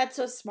 That's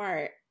so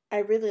smart. I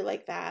really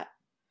like that.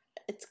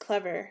 It's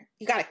clever.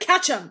 You gotta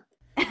catch them.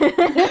 You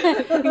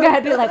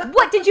gotta be like,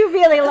 what did you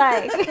really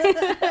like?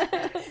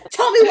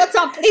 Tell me what's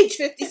on page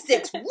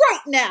 56 right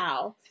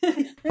now.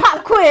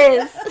 Pop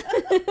quiz.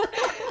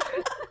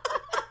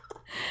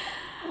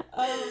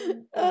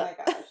 Oh my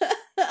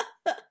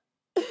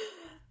gosh.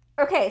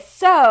 Okay,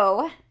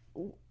 so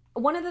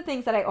one of the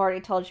things that I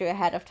already told you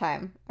ahead of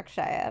time,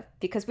 Akshaya,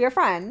 because we are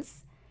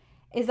friends,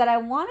 is that I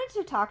wanted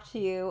to talk to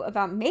you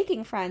about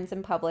making friends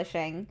in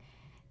publishing,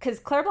 because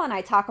Claribel and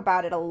I talk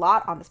about it a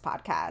lot on this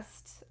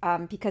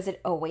podcast, because it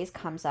always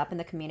comes up in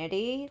the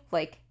community.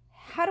 Like,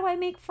 how do I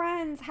make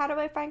friends? How do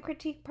I find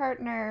critique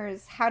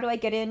partners? How do I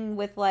get in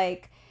with,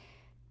 like,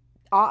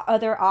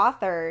 other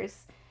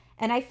authors?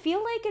 And I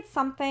feel like it's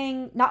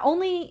something not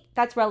only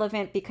that's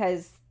relevant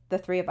because the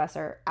three of us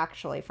are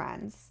actually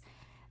friends,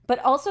 but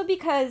also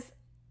because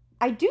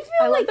I do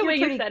feel like the you're way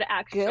pretty you said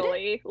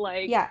actually, good.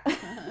 Like, Yeah,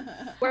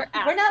 we're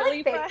not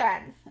like fake friends.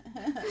 friends.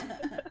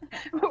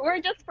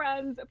 We're just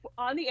friends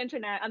on the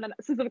internet, and then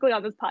specifically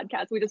on this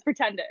podcast, we just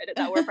pretended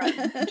that we're friends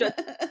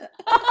just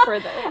for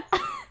this.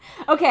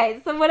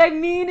 Okay, so what I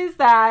mean is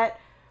that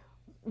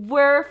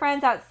we're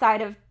friends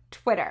outside of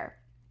Twitter.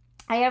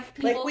 I have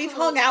people like we've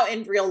hung out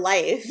in real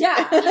life.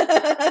 Yeah. Like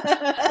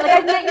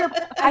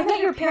I've met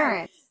your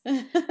parents.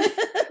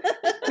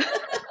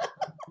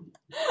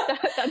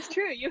 That's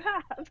true. You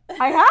have.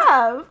 I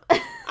have.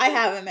 I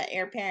haven't met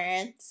your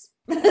parents.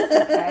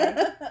 Okay.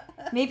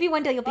 Maybe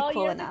one day you'll be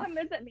cool you enough. Come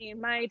visit me.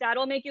 My dad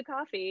will make you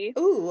coffee.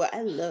 Ooh,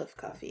 I love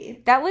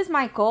coffee. That was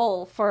my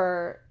goal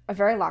for a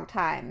very long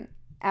time.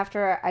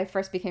 After I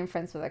first became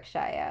friends with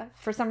Akshaya,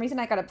 for some reason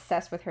I got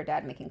obsessed with her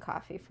dad making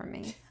coffee for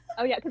me.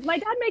 Oh yeah, because my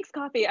dad makes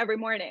coffee every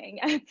morning,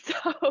 and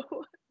so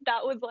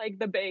that was like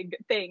the big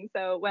thing.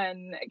 So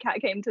when Kat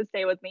came to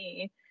stay with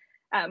me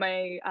at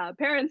my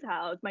parents'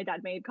 house, my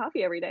dad made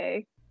coffee every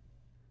day.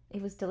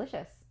 It was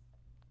delicious.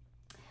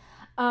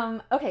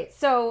 Okay,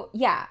 so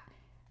yeah,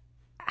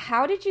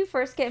 how did you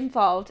first get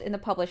involved in the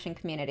publishing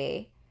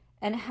community,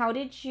 and how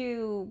did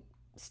you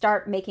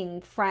start making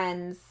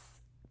friends?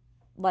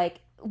 Like,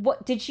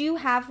 what did you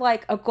have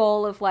like a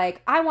goal of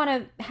like, I want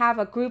to have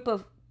a group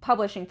of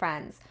publishing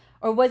friends,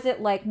 or was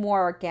it like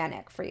more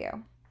organic for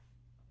you?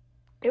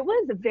 It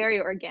was very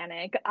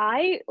organic.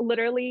 I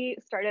literally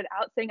started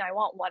out saying I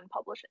want one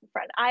publishing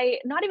friend.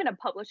 Not even a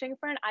publishing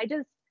friend.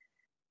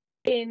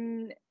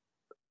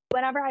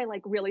 Whenever I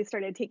like really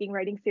started taking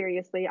writing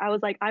seriously, I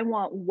was like, I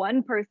want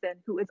one person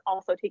who is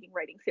also taking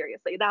writing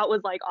seriously. That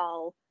was like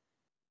all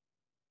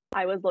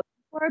I was looking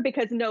for,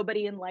 because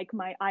nobody in like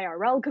my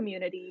IRL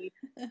community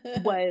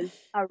was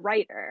a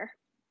writer.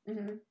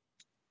 Mm-hmm.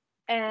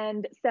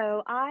 And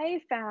so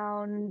I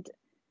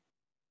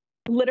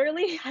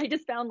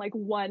just found like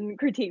one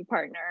critique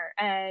partner,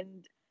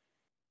 and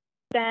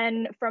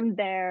then from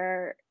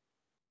there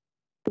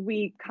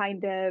we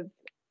kind of,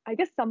 I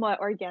guess, somewhat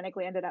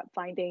organically ended up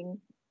finding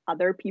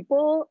other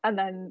people, and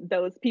then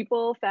those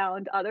people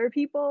found other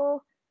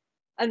people,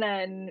 and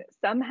then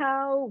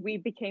somehow we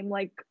became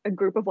like a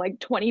group of like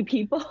 20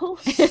 people.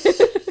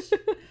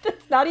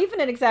 That's not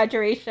even an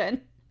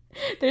exaggeration.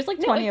 There's like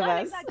 20 of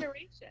us. It's not an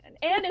exaggeration.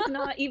 And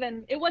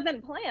it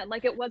wasn't planned.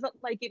 Like, it wasn't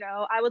like,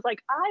 I was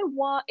like, I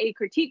want a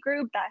critique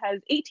group that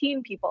has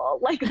 18 people.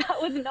 Like,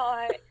 that was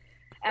not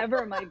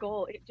ever my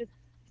goal. It just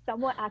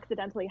somewhat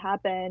accidentally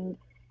happened.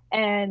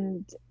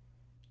 And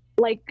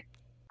like,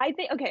 I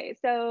think, okay,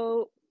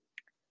 so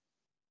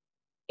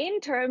in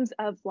terms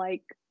of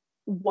like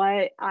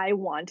what I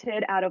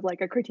wanted out of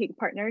like a critique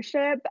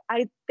partnership,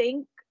 I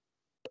think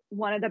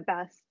one of the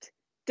best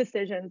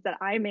decisions that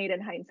I made in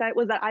hindsight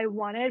was that I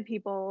wanted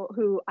people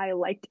who I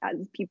liked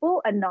as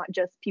people and not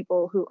just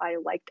people who I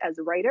liked as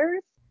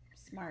writers.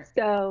 Smart.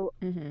 So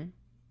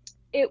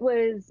it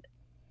was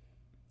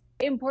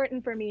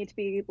important for me to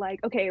be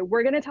like, okay,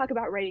 we're going to talk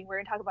about writing, we're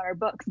going to talk about our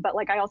books, but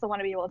like I also want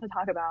to be able to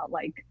talk about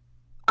like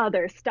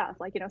other stuff,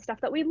 like, stuff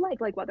that we like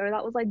whether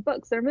that was like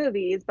books or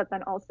movies, but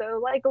then also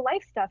like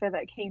life stuff if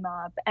it came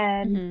up.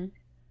 And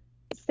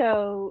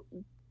so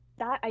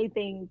that, I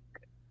think,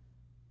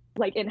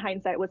 like in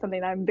hindsight, was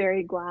something that I'm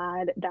very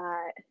glad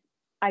that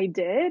I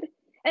did.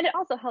 And it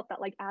also helped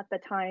that like at the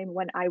time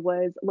when I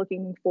was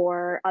looking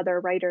for other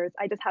writers,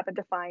 I just happened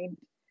to find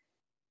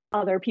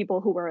other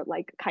people who were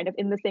like kind of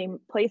in the same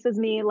place as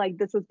me. Like,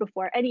 this was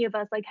before any of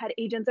us like had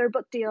agents or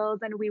book deals,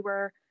 and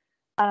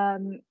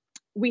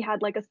we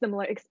had like a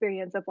similar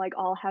experience of like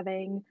all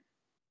having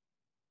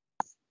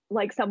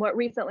like somewhat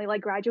recently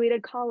like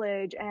graduated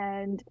college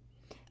and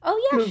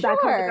moved back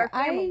home with our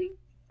family.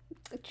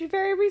 You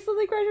very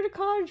recently graduated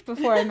college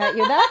before I met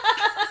you.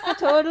 That's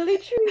totally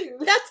true.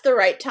 That's the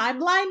right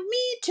timeline.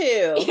 Me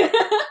too.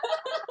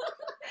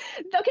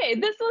 Okay,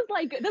 this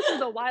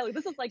was a while.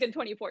 This was like in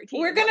 2014.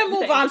 We're gonna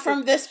move on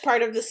from this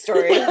part of the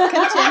story.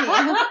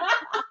 Continue.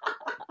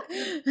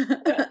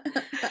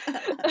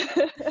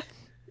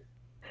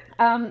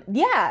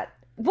 Yeah.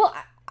 Well,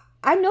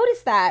 I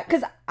noticed that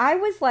because I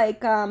was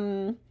like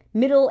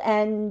middle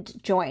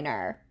end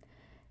joiner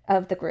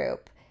of the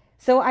group.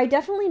 So I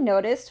definitely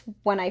noticed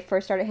when I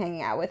first started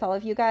hanging out with all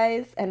of you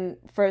guys and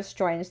first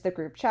joined the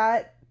group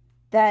chat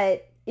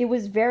that it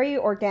was very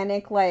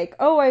organic, like,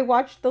 oh, I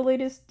watched the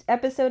latest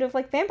episode of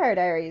like Vampire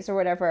Diaries or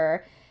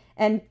whatever.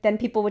 And then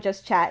people would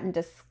just chat and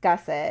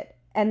discuss it.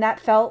 And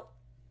that felt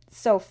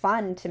so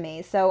fun to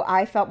me. So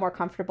I felt more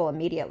comfortable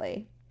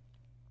immediately.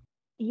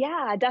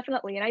 Yeah,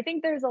 definitely. And I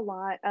think there's a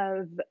lot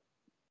of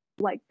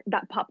like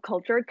that pop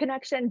culture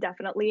connection,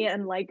 definitely.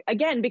 And like,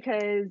 again,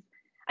 because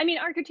I mean,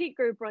 our critique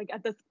group, like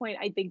at this point,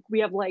 I think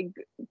we have like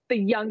the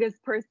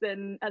youngest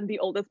person and the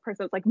oldest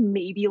person is like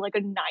maybe like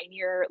a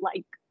 9-year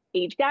like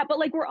age gap, but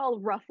like we're all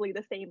roughly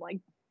the same like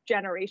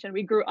generation.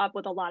 We grew up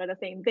with a lot of the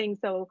same things.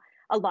 So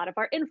a lot of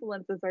our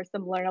influences are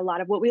similar and a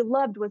lot of what we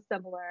loved was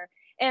similar.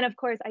 And of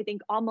course, I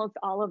think almost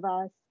all of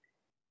us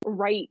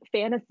write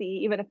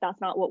fantasy, even if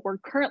that's not what we're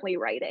currently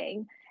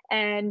writing.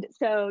 And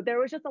so there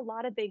was just a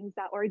lot of things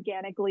that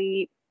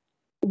organically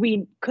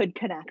we could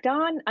connect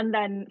on. And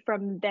then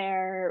from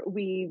there,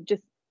 we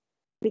just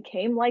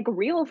became like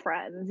real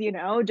friends, you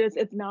know, just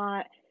it's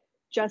not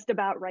just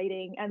about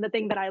writing. And the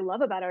thing that I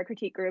love about our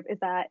critique group is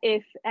that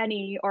if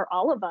any or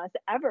all of us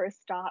ever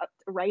stopped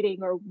writing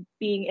or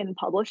being in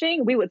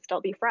publishing, we would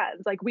still be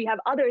friends. Like we have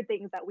other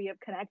things that we have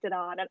connected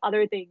on and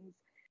other things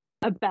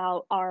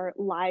about our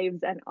lives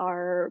and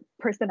our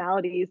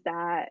personalities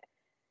that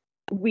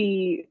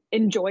we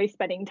enjoy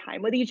spending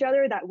time with each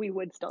other, that we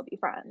would still be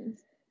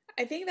friends.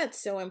 I think that's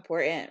so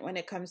important when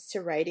it comes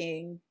to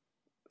writing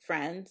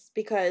friends,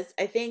 because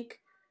I think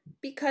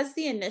because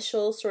the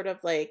initial sort of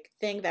like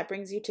thing that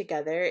brings you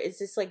together is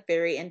this like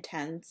very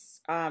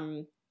intense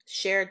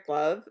shared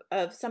love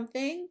of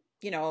something,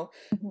 you know,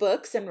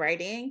 books and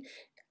writing.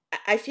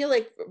 I feel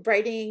like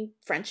writing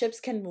friendships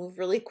can move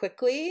really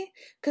quickly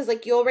because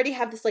like you already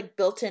have this like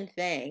built-in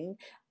thing.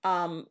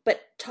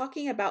 But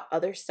talking about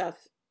other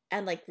stuff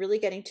and like really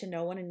getting to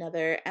know one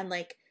another and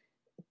like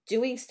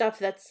doing stuff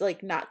that's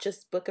like not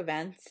just book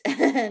events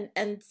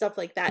and stuff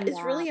like that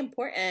is really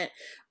important.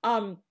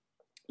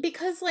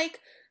 Because like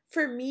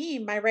for me,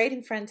 my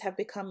writing friends have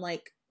become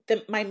like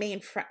my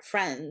main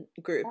friend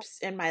groups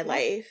in my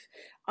life.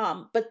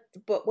 But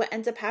what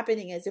ends up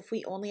happening is if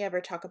we only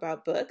ever talk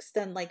about books,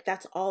 then like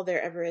that's all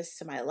there ever is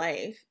to my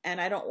life. And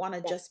I don't want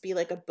to just be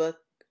like a book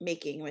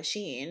making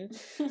machine.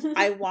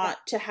 I want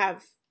to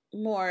have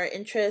more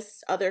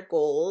interests, other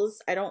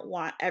goals. I don't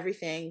want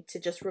everything to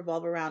just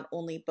revolve around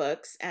only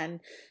books. And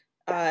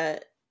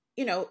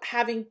you know,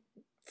 having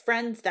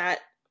friends that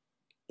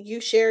you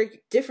share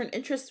different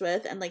interests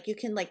with and like you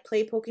can like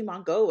play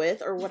Pokemon Go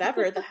with or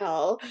whatever the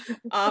hell,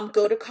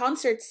 go to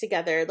concerts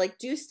together, like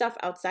do stuff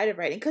outside of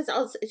writing because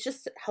it's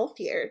just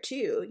healthier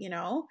too, you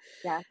know.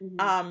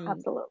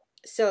 Absolutely.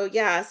 So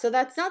yeah, so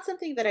that's not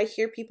something that I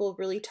hear people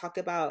really talk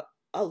about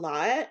a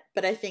lot,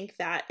 but I think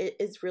that it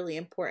is really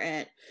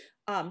important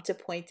to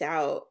point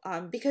out,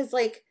 because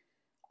like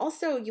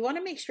also you want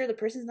to make sure the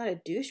person's not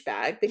a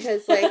douchebag,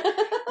 because like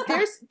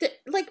there's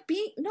like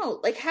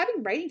like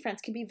having writing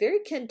friends can be very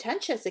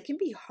contentious. It can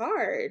be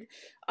hard.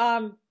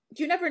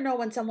 You never know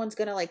when someone's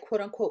gonna like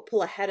quote unquote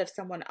pull ahead of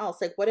someone else.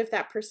 Like what if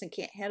that person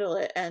can't handle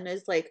it and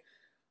is like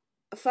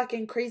a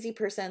fucking crazy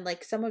person?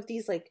 Like some of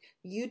these like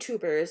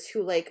YouTubers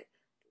who like,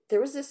 there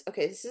was this,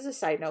 okay, this is a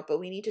side note, but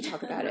we need to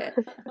talk about it.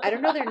 I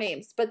don't know their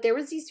names, but there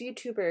was these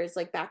YouTubers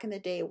like back in the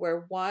day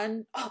where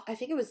I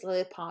think it was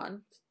Lily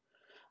Pond,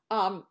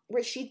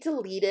 where she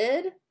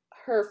deleted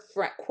her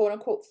quote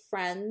unquote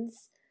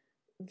friends'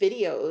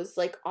 videos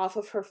like off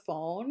of her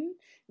phone,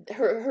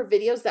 her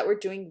videos that were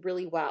doing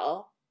really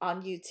well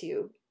on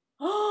YouTube.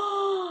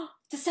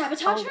 To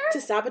sabotage her? To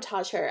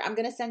sabotage her. I'm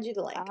gonna send you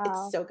the link.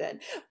 It's so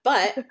good.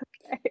 But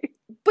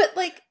but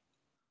like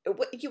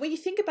when you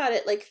think about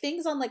it, like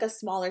things on like a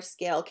smaller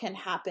scale can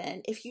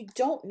happen if you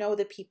don't know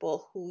the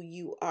people who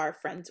you are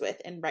friends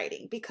with in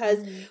writing, because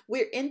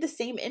we're in the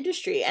same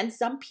industry and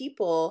some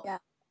people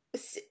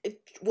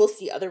will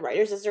see other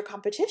writers as their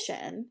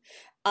competition,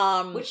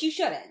 which you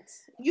shouldn't.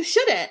 You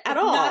shouldn't at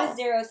all. Not a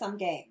zero-sum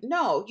game.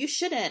 No, you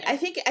shouldn't. I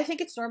think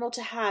it's normal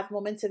to have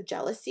moments of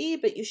jealousy,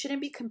 but you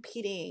shouldn't be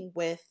competing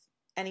with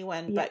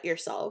anyone but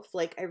yourself.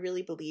 Like I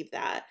really believe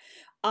that.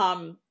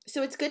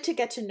 So it's good to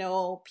get to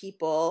know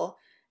people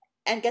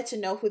and get to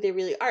know who they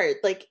really are.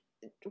 Like,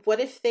 what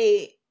if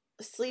they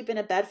sleep in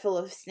a bed full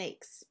of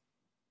snakes?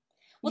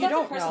 Well, that's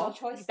a personal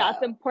choice.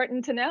 That's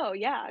important to know,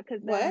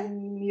 because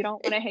then you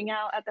don't want to hang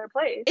out at their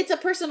place. It's a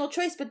personal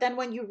choice, but then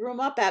when you room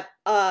up at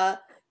a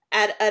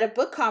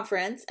book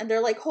conference and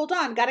they're like, "Hold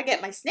on, gotta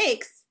get my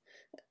snakes,"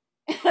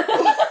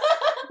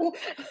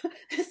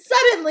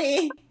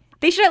 suddenly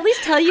they should at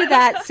least tell you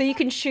that so you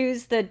can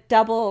choose the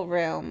double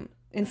room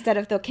instead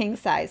of the king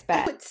size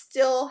bed. I would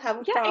still have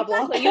a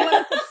problem. Exactly. You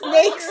want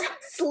snakes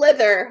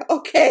slither,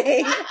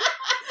 okay?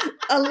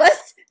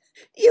 Unless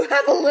you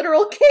have a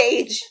literal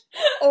cage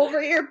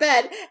over your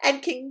bed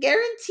and can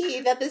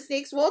guarantee that the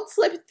snakes won't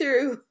slip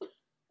through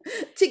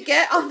to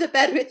get on the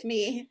bed with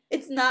me.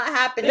 It's not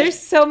happening. There's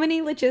so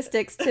many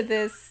logistics to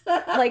this,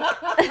 like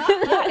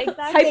exactly.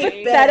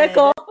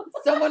 hypothetical.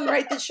 Someone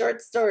write the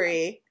short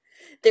story.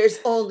 There's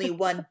only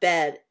one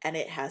bed and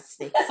it has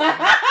snakes in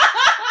it.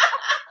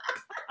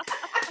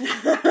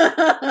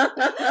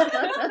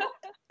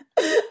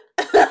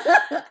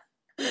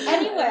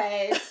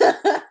 Anyway,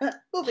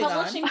 moving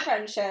publishing on.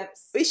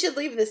 Friendships. We should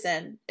leave this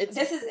in.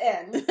 This is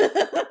in.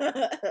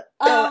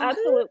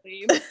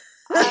 Absolutely.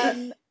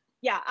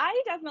 Yeah,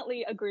 I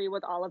definitely agree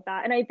with all of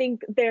that. And I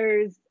think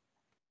there's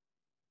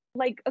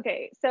like,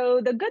 okay,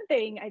 so the good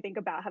thing I think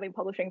about having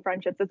publishing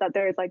friendships is that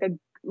there's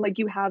like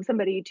you have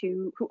somebody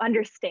who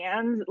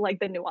understands like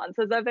the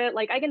nuances of it.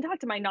 Like I can talk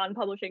to my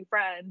non-publishing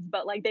friends,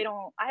 but like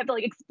I have to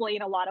like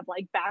explain a lot of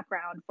like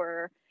background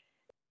for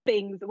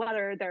things,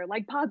 whether they're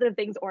like positive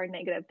things or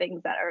negative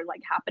things that are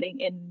like happening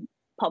in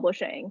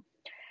publishing.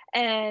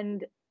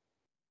 And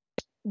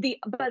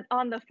but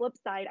on the flip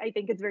side, I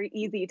think it's very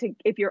easy to,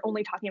 if you're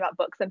only talking about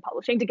books and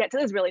publishing, to get to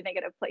this really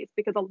negative place,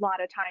 because a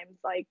lot of times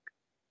like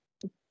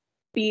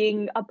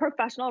being a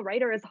professional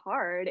writer is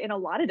hard in a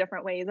lot of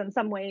different ways, and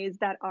some ways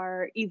that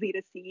are easy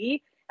to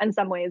see and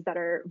some ways that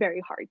are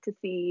very hard to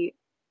see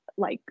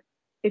like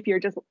if you're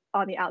just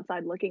on the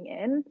outside looking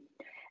in.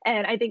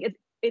 And I think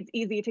it's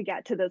easy to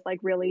get to this like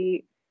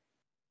really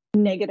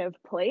negative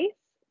place.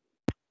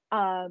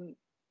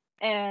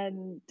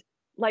 And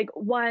like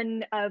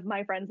one of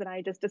my friends and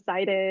I just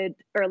decided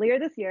earlier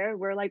this year,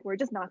 we're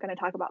just not going to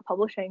talk about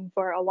publishing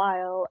for a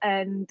while.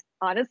 And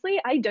honestly,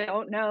 I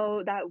don't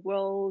know that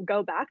we'll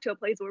go back to a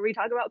place where we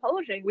talk about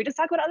publishing. We just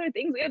talk about other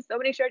things. We have so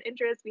many shared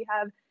interests. We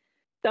have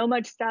so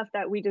much stuff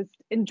that we just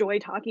enjoy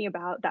talking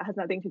about that has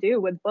nothing to do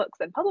with books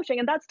and publishing.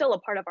 And that's still a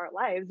part of our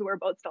lives. We're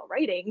both still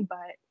writing,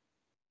 but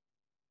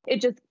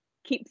it just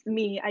keeps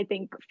me, I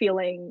think,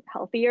 feeling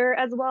healthier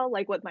as well,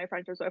 like with my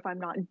friends. So if I'm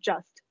not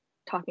just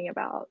talking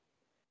about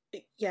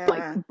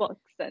like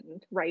books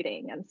and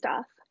writing and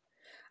stuff.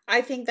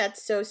 I think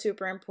that's so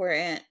super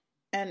important,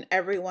 and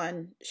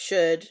everyone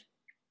should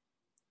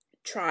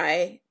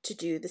try to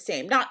do the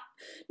same. Not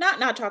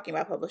talking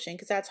about publishing,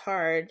 because that's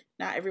hard.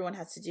 Not everyone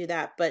has to do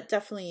that, but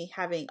definitely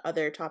having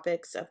other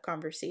topics of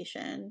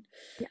conversation.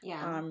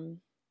 Yeah.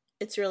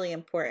 It's really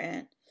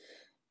important.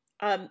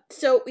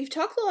 So we've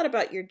talked a lot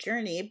about your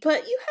journey,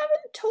 but you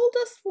haven't told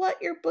us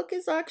what your book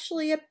is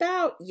actually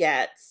about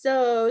yet.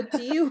 So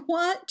do you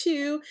want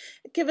to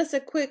give us a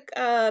quick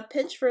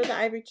pitch for The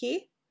Ivory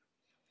Key?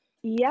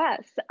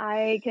 Yes,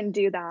 I can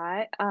do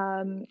that.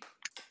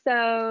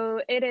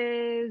 So it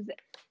is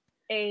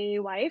a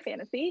YA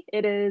fantasy.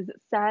 It is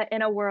set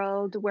in a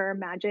world where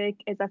magic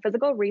is a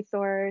physical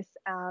resource,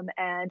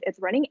 and it's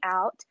running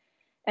out.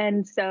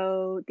 And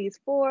so these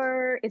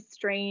 4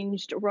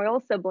 estranged royal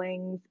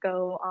siblings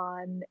go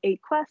on a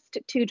quest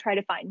to try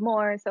to find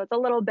more. So it's a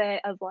little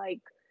bit of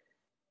like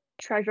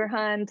treasure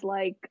hunt,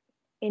 like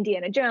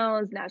Indiana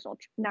Jones,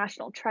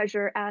 National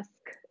Treasure-esque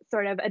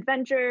sort of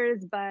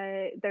adventures,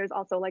 but there's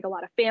also like a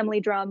lot of family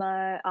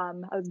drama. I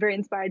was very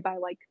inspired by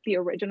like the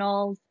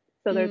originals.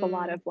 So there's a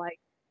lot of like,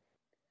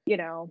 you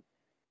know,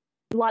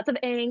 lots of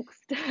angst.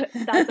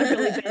 That's a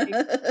really big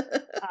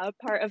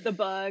part of the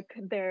book.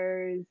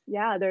 There's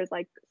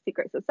like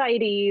secret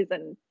societies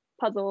and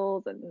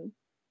puzzles and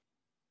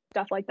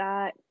stuff like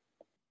that.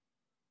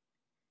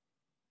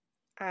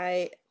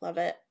 I love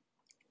it.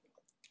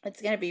 It's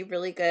going to be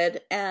really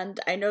good. And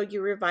I know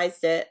you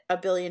revised it a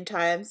billion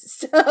times.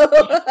 So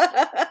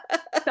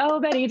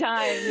many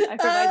times. I've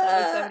revised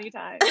that so many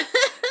times.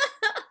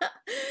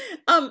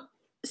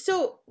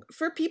 So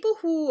for people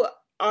who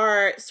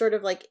are sort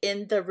of like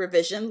in the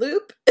revision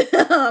loop,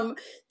 do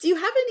you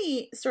have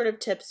any sort of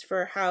tips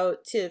for how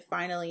to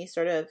finally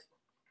sort of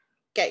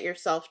get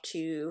yourself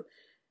to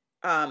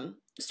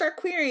start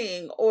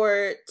querying,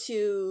 or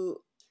to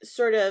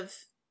sort of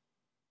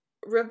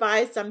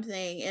revise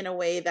something in a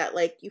way that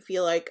like you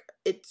feel like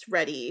it's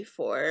ready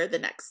for the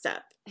next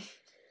step?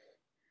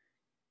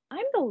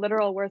 I'm the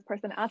literal worst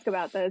person to ask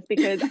about this,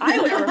 because I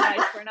would have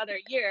revised for another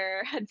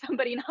year had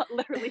somebody not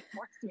literally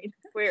forced me to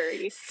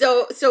query.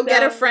 So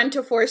get a friend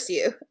to force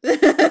you.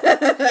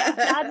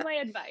 That's my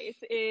advice.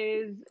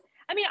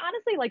 I mean,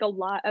 honestly, like a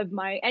lot of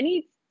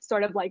any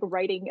sort of like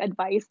writing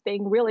advice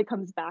thing really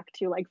comes back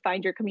to like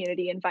find your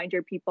community and find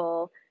your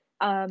people.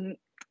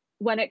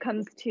 When it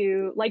comes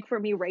to, like for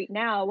me right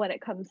now, when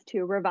it comes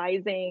to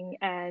revising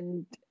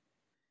and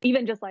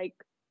even just like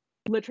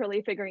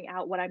literally figuring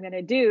out what I'm going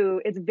to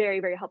do, it's very,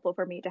 very helpful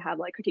for me to have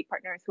like critique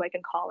partners who I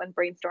can call and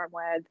brainstorm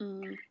with.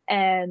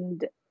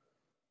 And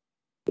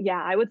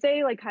yeah, I would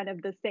say like kind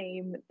of the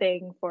same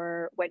thing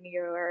for when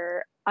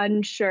you're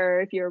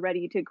unsure if you're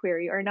ready to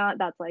query or not.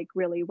 That's like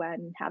really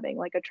when having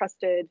like a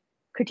trusted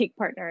critique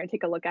partner and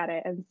take a look at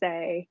it and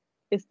say,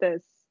 is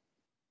this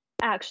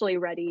actually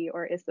ready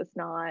or is this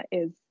not,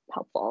 is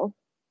helpful.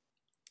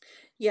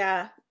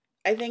 Yeah,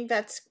 I think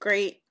that's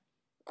great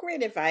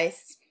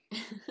advice.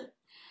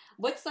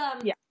 What's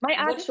my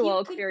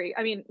actual query,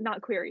 I mean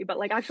not query, but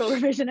like actual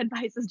revision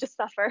advice is just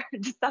suffer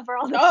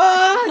all the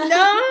time.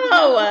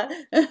 Oh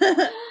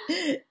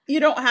no. You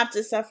don't have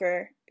to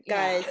suffer,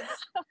 guys.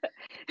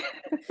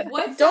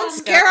 Don't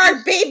scare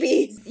our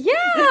babies.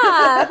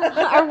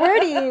 Yeah. Our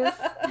wordies.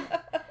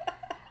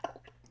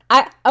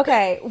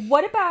 Okay,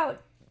 what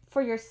about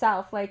for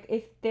yourself? Like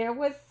if there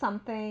was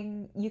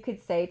something you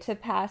could say to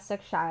past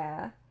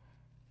Sakshaya,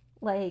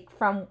 like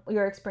from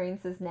your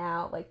experiences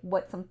now, like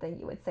what's something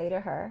you would say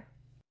to her?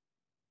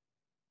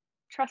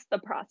 Trust the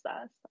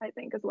process, I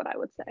think, is what I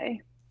would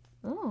say.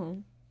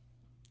 Oh,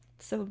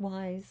 so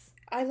wise.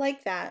 I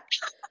like that.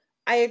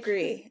 I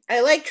agree.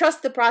 I like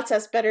trust the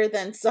process better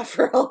than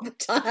suffer all the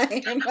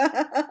time.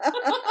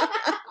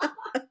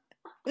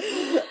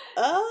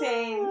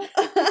 Same.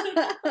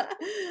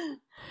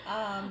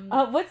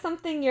 What's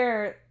something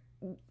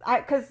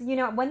because you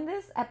know when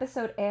this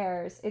episode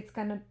airs, it's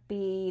gonna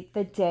be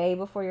the day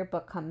before your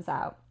book comes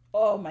out.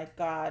 Oh my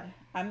god,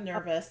 I'm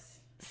nervous.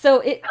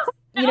 So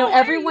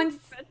everyone's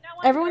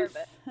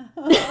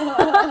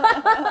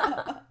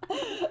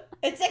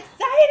it's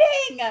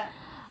exciting.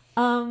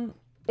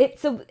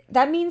 So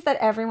that means that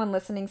everyone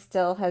listening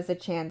still has a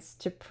chance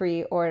to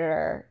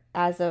pre-order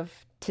as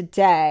of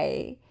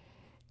today.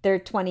 There are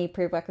 20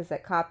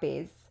 prerequisite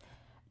copies.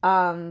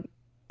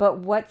 But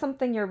what's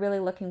something you're really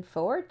looking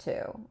forward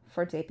to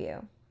for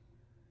debut?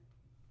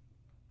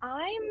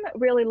 I'm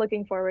really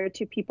looking forward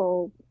to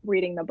people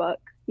reading the book.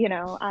 You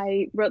know,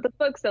 I wrote the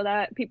book so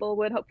that people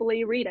would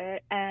hopefully read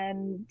it.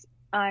 And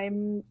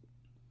I'm,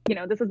 you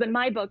know, this has been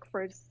my book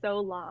for so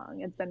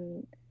long.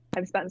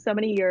 I've spent so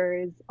many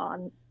years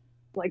on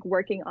like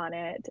working on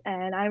it,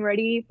 and I'm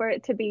ready for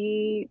it to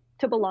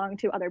belong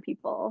to other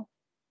people.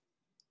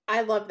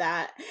 I love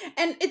that.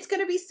 And it's going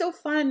to be so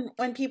fun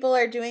when people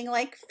are doing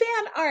like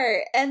fan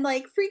art and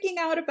like freaking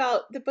out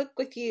about the book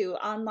with you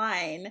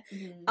online.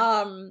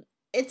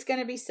 It's going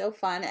to be so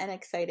fun and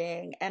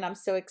exciting, and I'm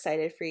so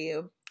excited for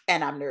you.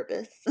 And I'm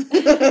nervous.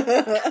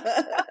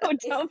 Oh,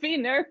 don't be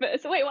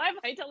nervous. Wait, why am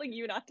I telling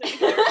you not to be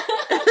nervous?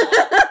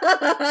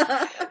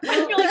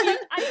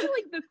 I feel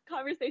like this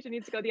conversation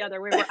needs to go the other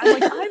way, where I'm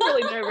like, I'm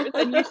really nervous,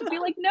 and you should be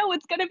like, no,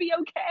 it's gonna be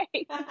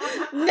okay.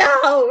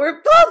 No,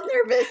 we're both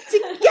nervous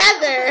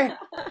together.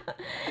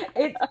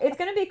 It's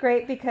gonna be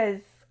great because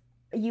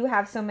you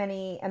have so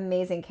many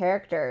amazing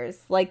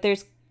characters. Like,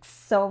 there's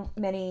so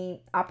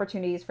many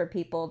opportunities for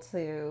people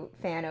to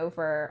fan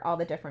over all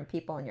the different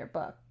people in your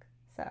book.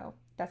 So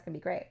that's gonna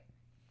be great.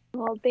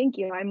 Well, thank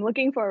you. I'm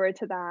looking forward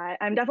to that.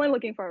 I'm definitely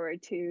looking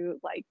forward to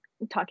like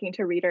talking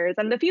to readers,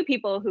 and the few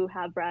people who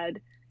have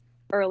read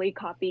early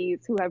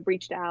copies who have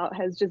reached out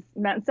has just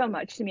meant so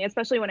much to me,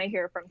 especially when I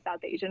hear from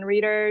South Asian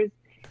readers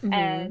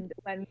and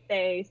when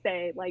they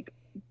say like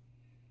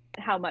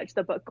how much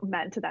the book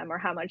meant to them or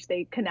how much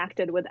they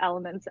connected with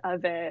elements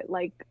of it.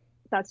 Like,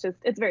 that's just,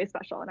 it's very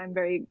special, and I'm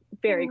very,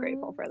 very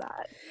grateful for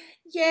that.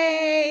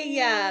 Yay!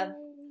 Yeah.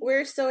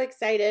 We're so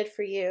excited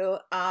for you.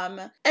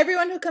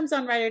 Everyone who comes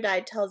on Ride or Die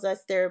tells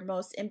us their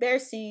most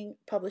embarrassing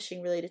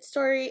publishing related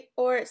story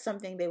or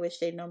something they wish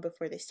they'd known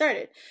before they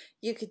started.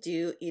 You could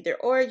do either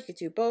or, you could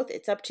do both.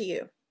 It's up to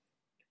you.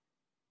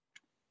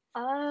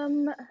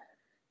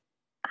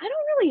 I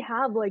don't really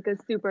have like a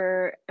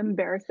super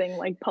embarrassing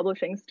like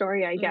publishing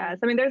story, I guess.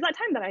 I mean, there's that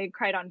time that I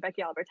cried on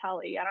Becky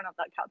Albertalli. I don't know if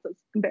that counts as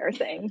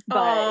embarrassing, but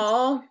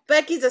oh,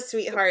 Becky's a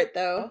sweetheart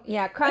though.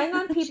 Yeah, crying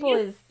on people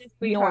is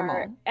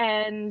normal.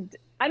 And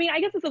I mean,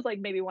 I guess this is like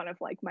maybe one of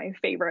like my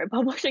favorite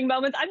publishing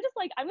moments. I'm just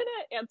like, I'm gonna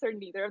answer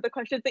neither of the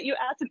questions that you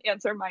asked and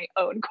answer my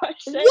own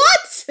question.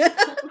 What?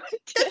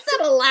 That's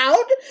not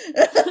allowed.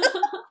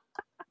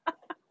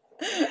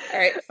 All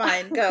right,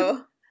 fine,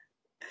 go.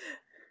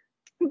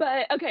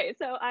 But okay,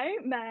 so I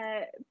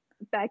met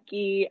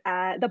Becky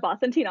at the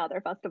Boston Teen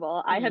Author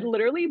Festival. I had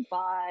literally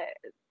bought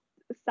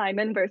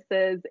Simon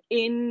Versus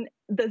in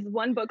this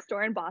one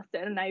bookstore in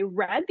Boston, and I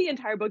read the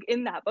entire book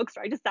in that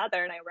bookstore. I just sat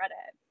there and I read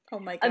it. Oh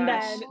my gosh. And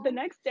then the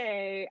next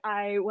day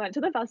I went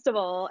to the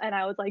festival and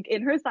I was like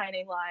in her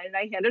signing line, and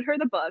I handed her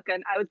the book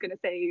and I was going to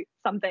say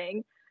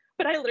something,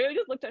 but I literally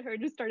just looked at her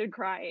and just started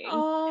crying.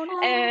 Oh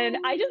no. And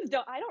I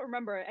don't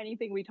remember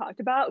anything we talked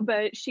about,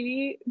 but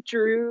she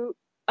drew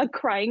a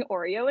crying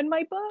Oreo in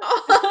my book.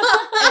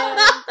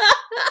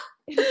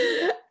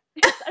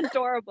 It's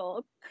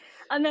adorable.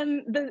 And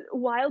then the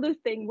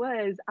wildest thing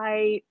was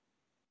a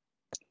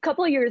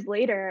couple of years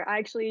later, I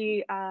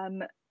actually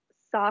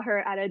saw her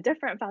at a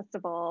different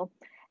festival,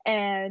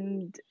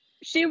 and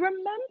she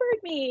remembered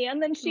me,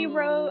 and then she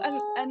wrote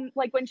and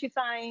like when she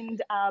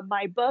signed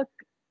my book,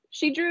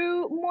 she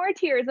drew more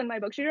tears in my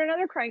book. She drew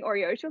another crying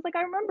Oreo. She was like,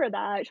 I remember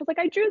that. She was like,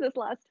 I drew this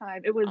last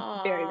time. It was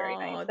very, very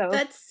nice. So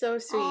that's so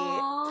sweet.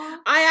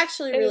 I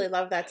actually really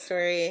love that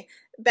story.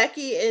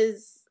 Becky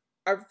is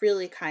a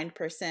really kind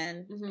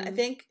person. I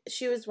think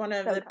she was one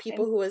of the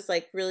people who was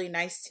like really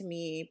nice to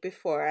me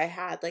before I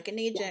had like an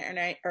agent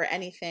or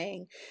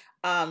anything.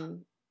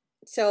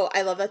 So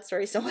I love that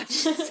story so much.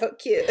 It's so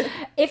cute.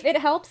 If it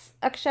helps,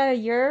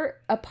 Akshaya, you're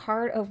a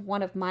part of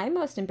one of my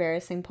most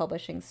embarrassing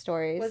publishing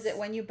stories. Was it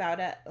when you bowed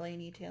at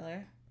Laini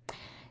Taylor?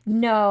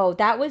 No,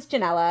 that was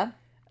Janella.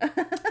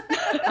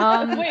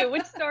 Wait,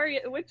 which story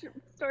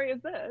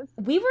is this?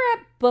 We were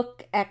at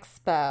Book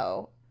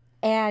Expo,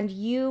 and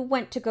you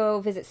went to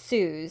go visit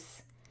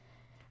Suze.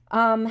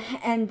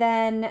 And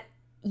then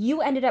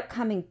you ended up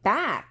coming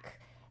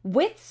back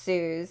with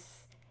Suze.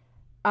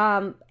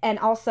 And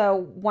also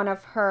one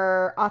of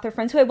her author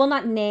friends, who I will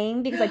not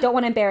name because I don't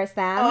want to embarrass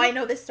them. Oh, I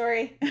know this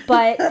story.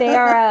 But they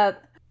are a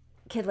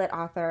kidlit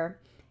author.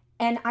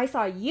 And I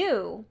saw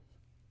you,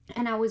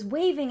 and I was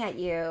waving at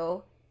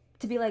you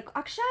to be like,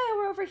 Akshaya,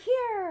 we're over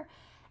here.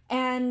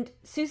 And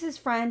Suze's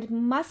friend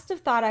must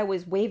have thought I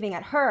was waving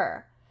at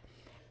her.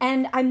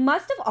 And I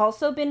must have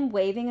also been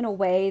waving in a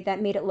way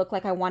that made it look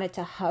like I wanted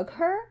to hug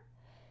her.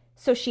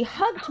 So she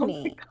hugged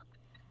me.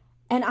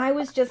 And I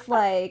was just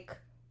like,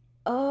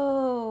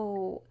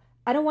 oh,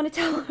 I don't want to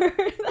tell her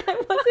that I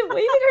wasn't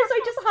waving her, so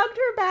I just hugged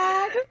her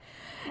back.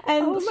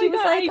 And she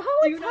was like,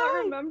 oh, it's fine. I do not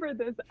remember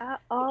this at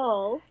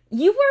all.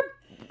 You were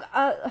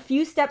a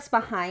few steps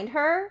behind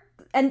her.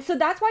 And so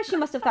that's why she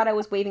must have thought I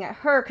was waving at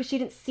her, because she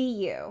didn't see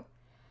you,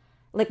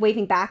 like,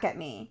 waving back at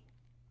me.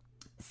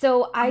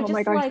 So I just,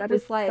 like,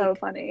 was like, so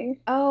funny.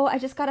 Oh, I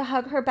just got to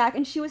hug her back.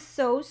 And she was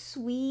so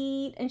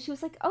sweet. And she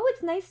was like, oh,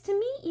 it's nice to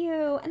meet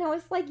you. And I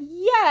was like,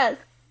 yes,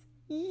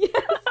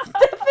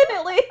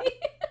 definitely.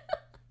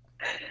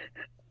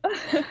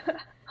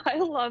 I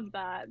love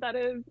that. That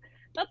is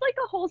that's like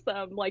a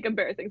wholesome, like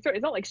embarrassing story.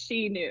 It's not like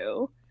she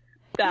knew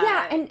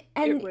that and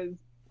it was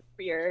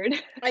weird.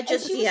 I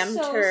just she was DM'd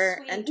so her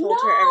sweet. and told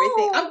her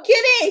everything. I'm No!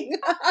 kidding.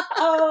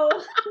 Oh.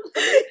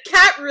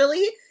 Kat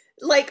really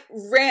like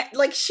ran,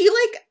 like she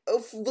like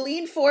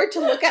leaned forward to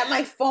look at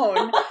my phone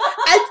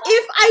as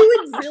if I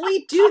would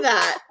really do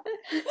that.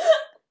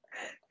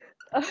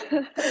 Oh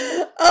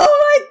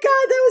my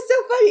god, that was so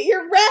funny.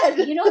 You're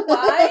red. You know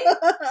why?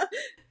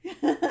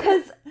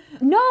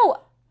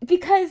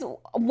 Because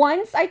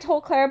once I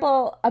told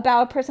Clarabelle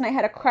about a person I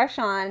had a crush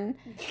on,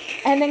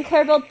 and then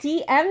Clarabelle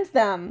DM'd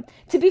them.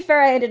 To be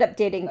fair, I ended up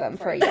dating them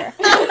for a year.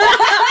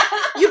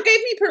 You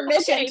gave me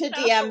permission Okay, to no.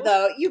 DM,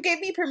 though. You gave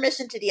me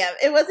permission to DM.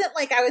 It wasn't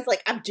like I was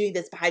like, I'm doing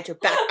this behind your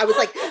back. I was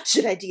like,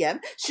 should I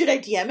DM? Should I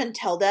DM and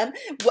tell them?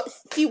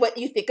 See what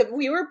you think of?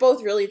 We were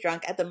both really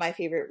drunk at the My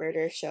Favorite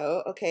Murder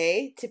show,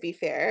 okay? To be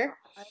fair.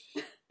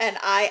 And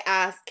I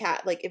asked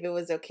Kat, like, if it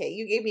was okay.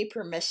 You gave me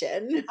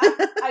permission.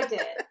 I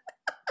did.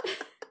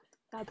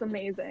 That's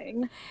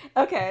amazing.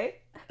 Okay.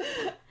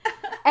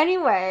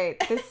 Anyway,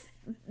 this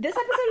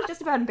episode is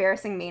just about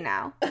embarrassing me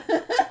now. You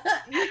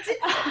did.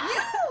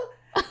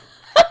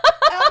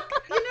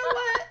 You know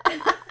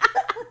what?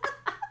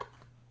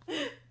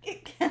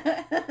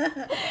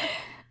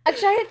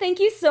 Akshaya, thank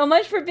you so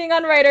much for being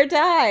on Ride or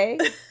Die.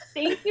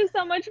 Thank you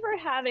so much for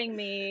having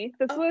me.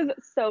 This was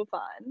so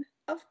fun.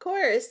 Of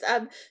course.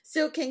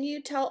 So can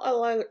you tell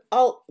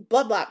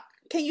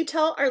Can you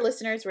tell our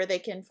listeners where they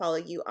can follow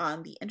you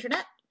on the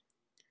internet?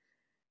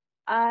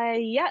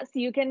 Yes,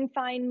 you can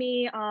find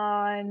me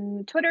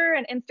on Twitter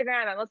and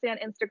Instagram. I'm mostly on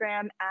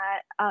Instagram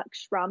at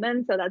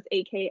Akshraman, so that's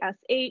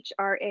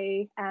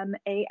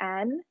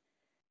AKSHRAMAN.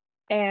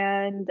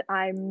 And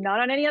I'm not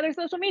on any other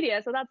social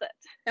media, so that's it.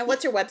 And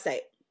what's your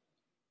website?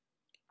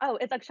 Oh,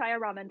 it's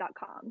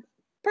akshayaraman.com.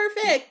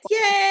 Perfect.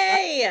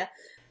 Yay!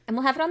 And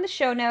we'll have it on the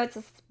show notes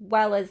as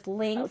well as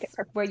links Okay,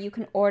 perfect. where you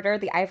can order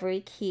the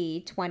Ivory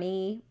Key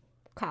 20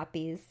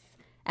 copies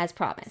as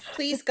promised.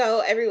 Please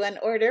go, everyone.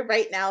 Order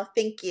right now.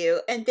 Thank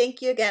you. And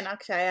thank you again,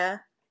 Akshaya.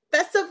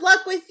 Best of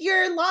luck with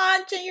your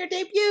launch and your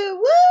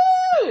debut.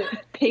 Woo!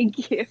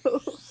 Thank you.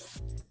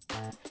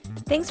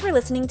 Thanks for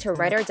listening to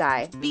Ride or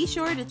Die Be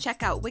sure to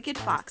check out Wicked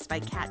Fox by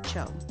Kat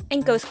Cho.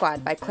 and Ghost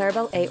Squad by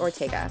Clarabelle A.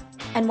 Ortega.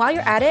 And while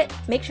you're at it,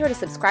 make sure to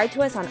subscribe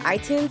to us on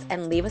iTunes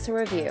and leave us a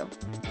review.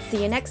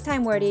 See you next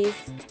time, Wordies!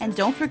 And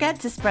don't forget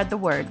to spread the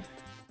word.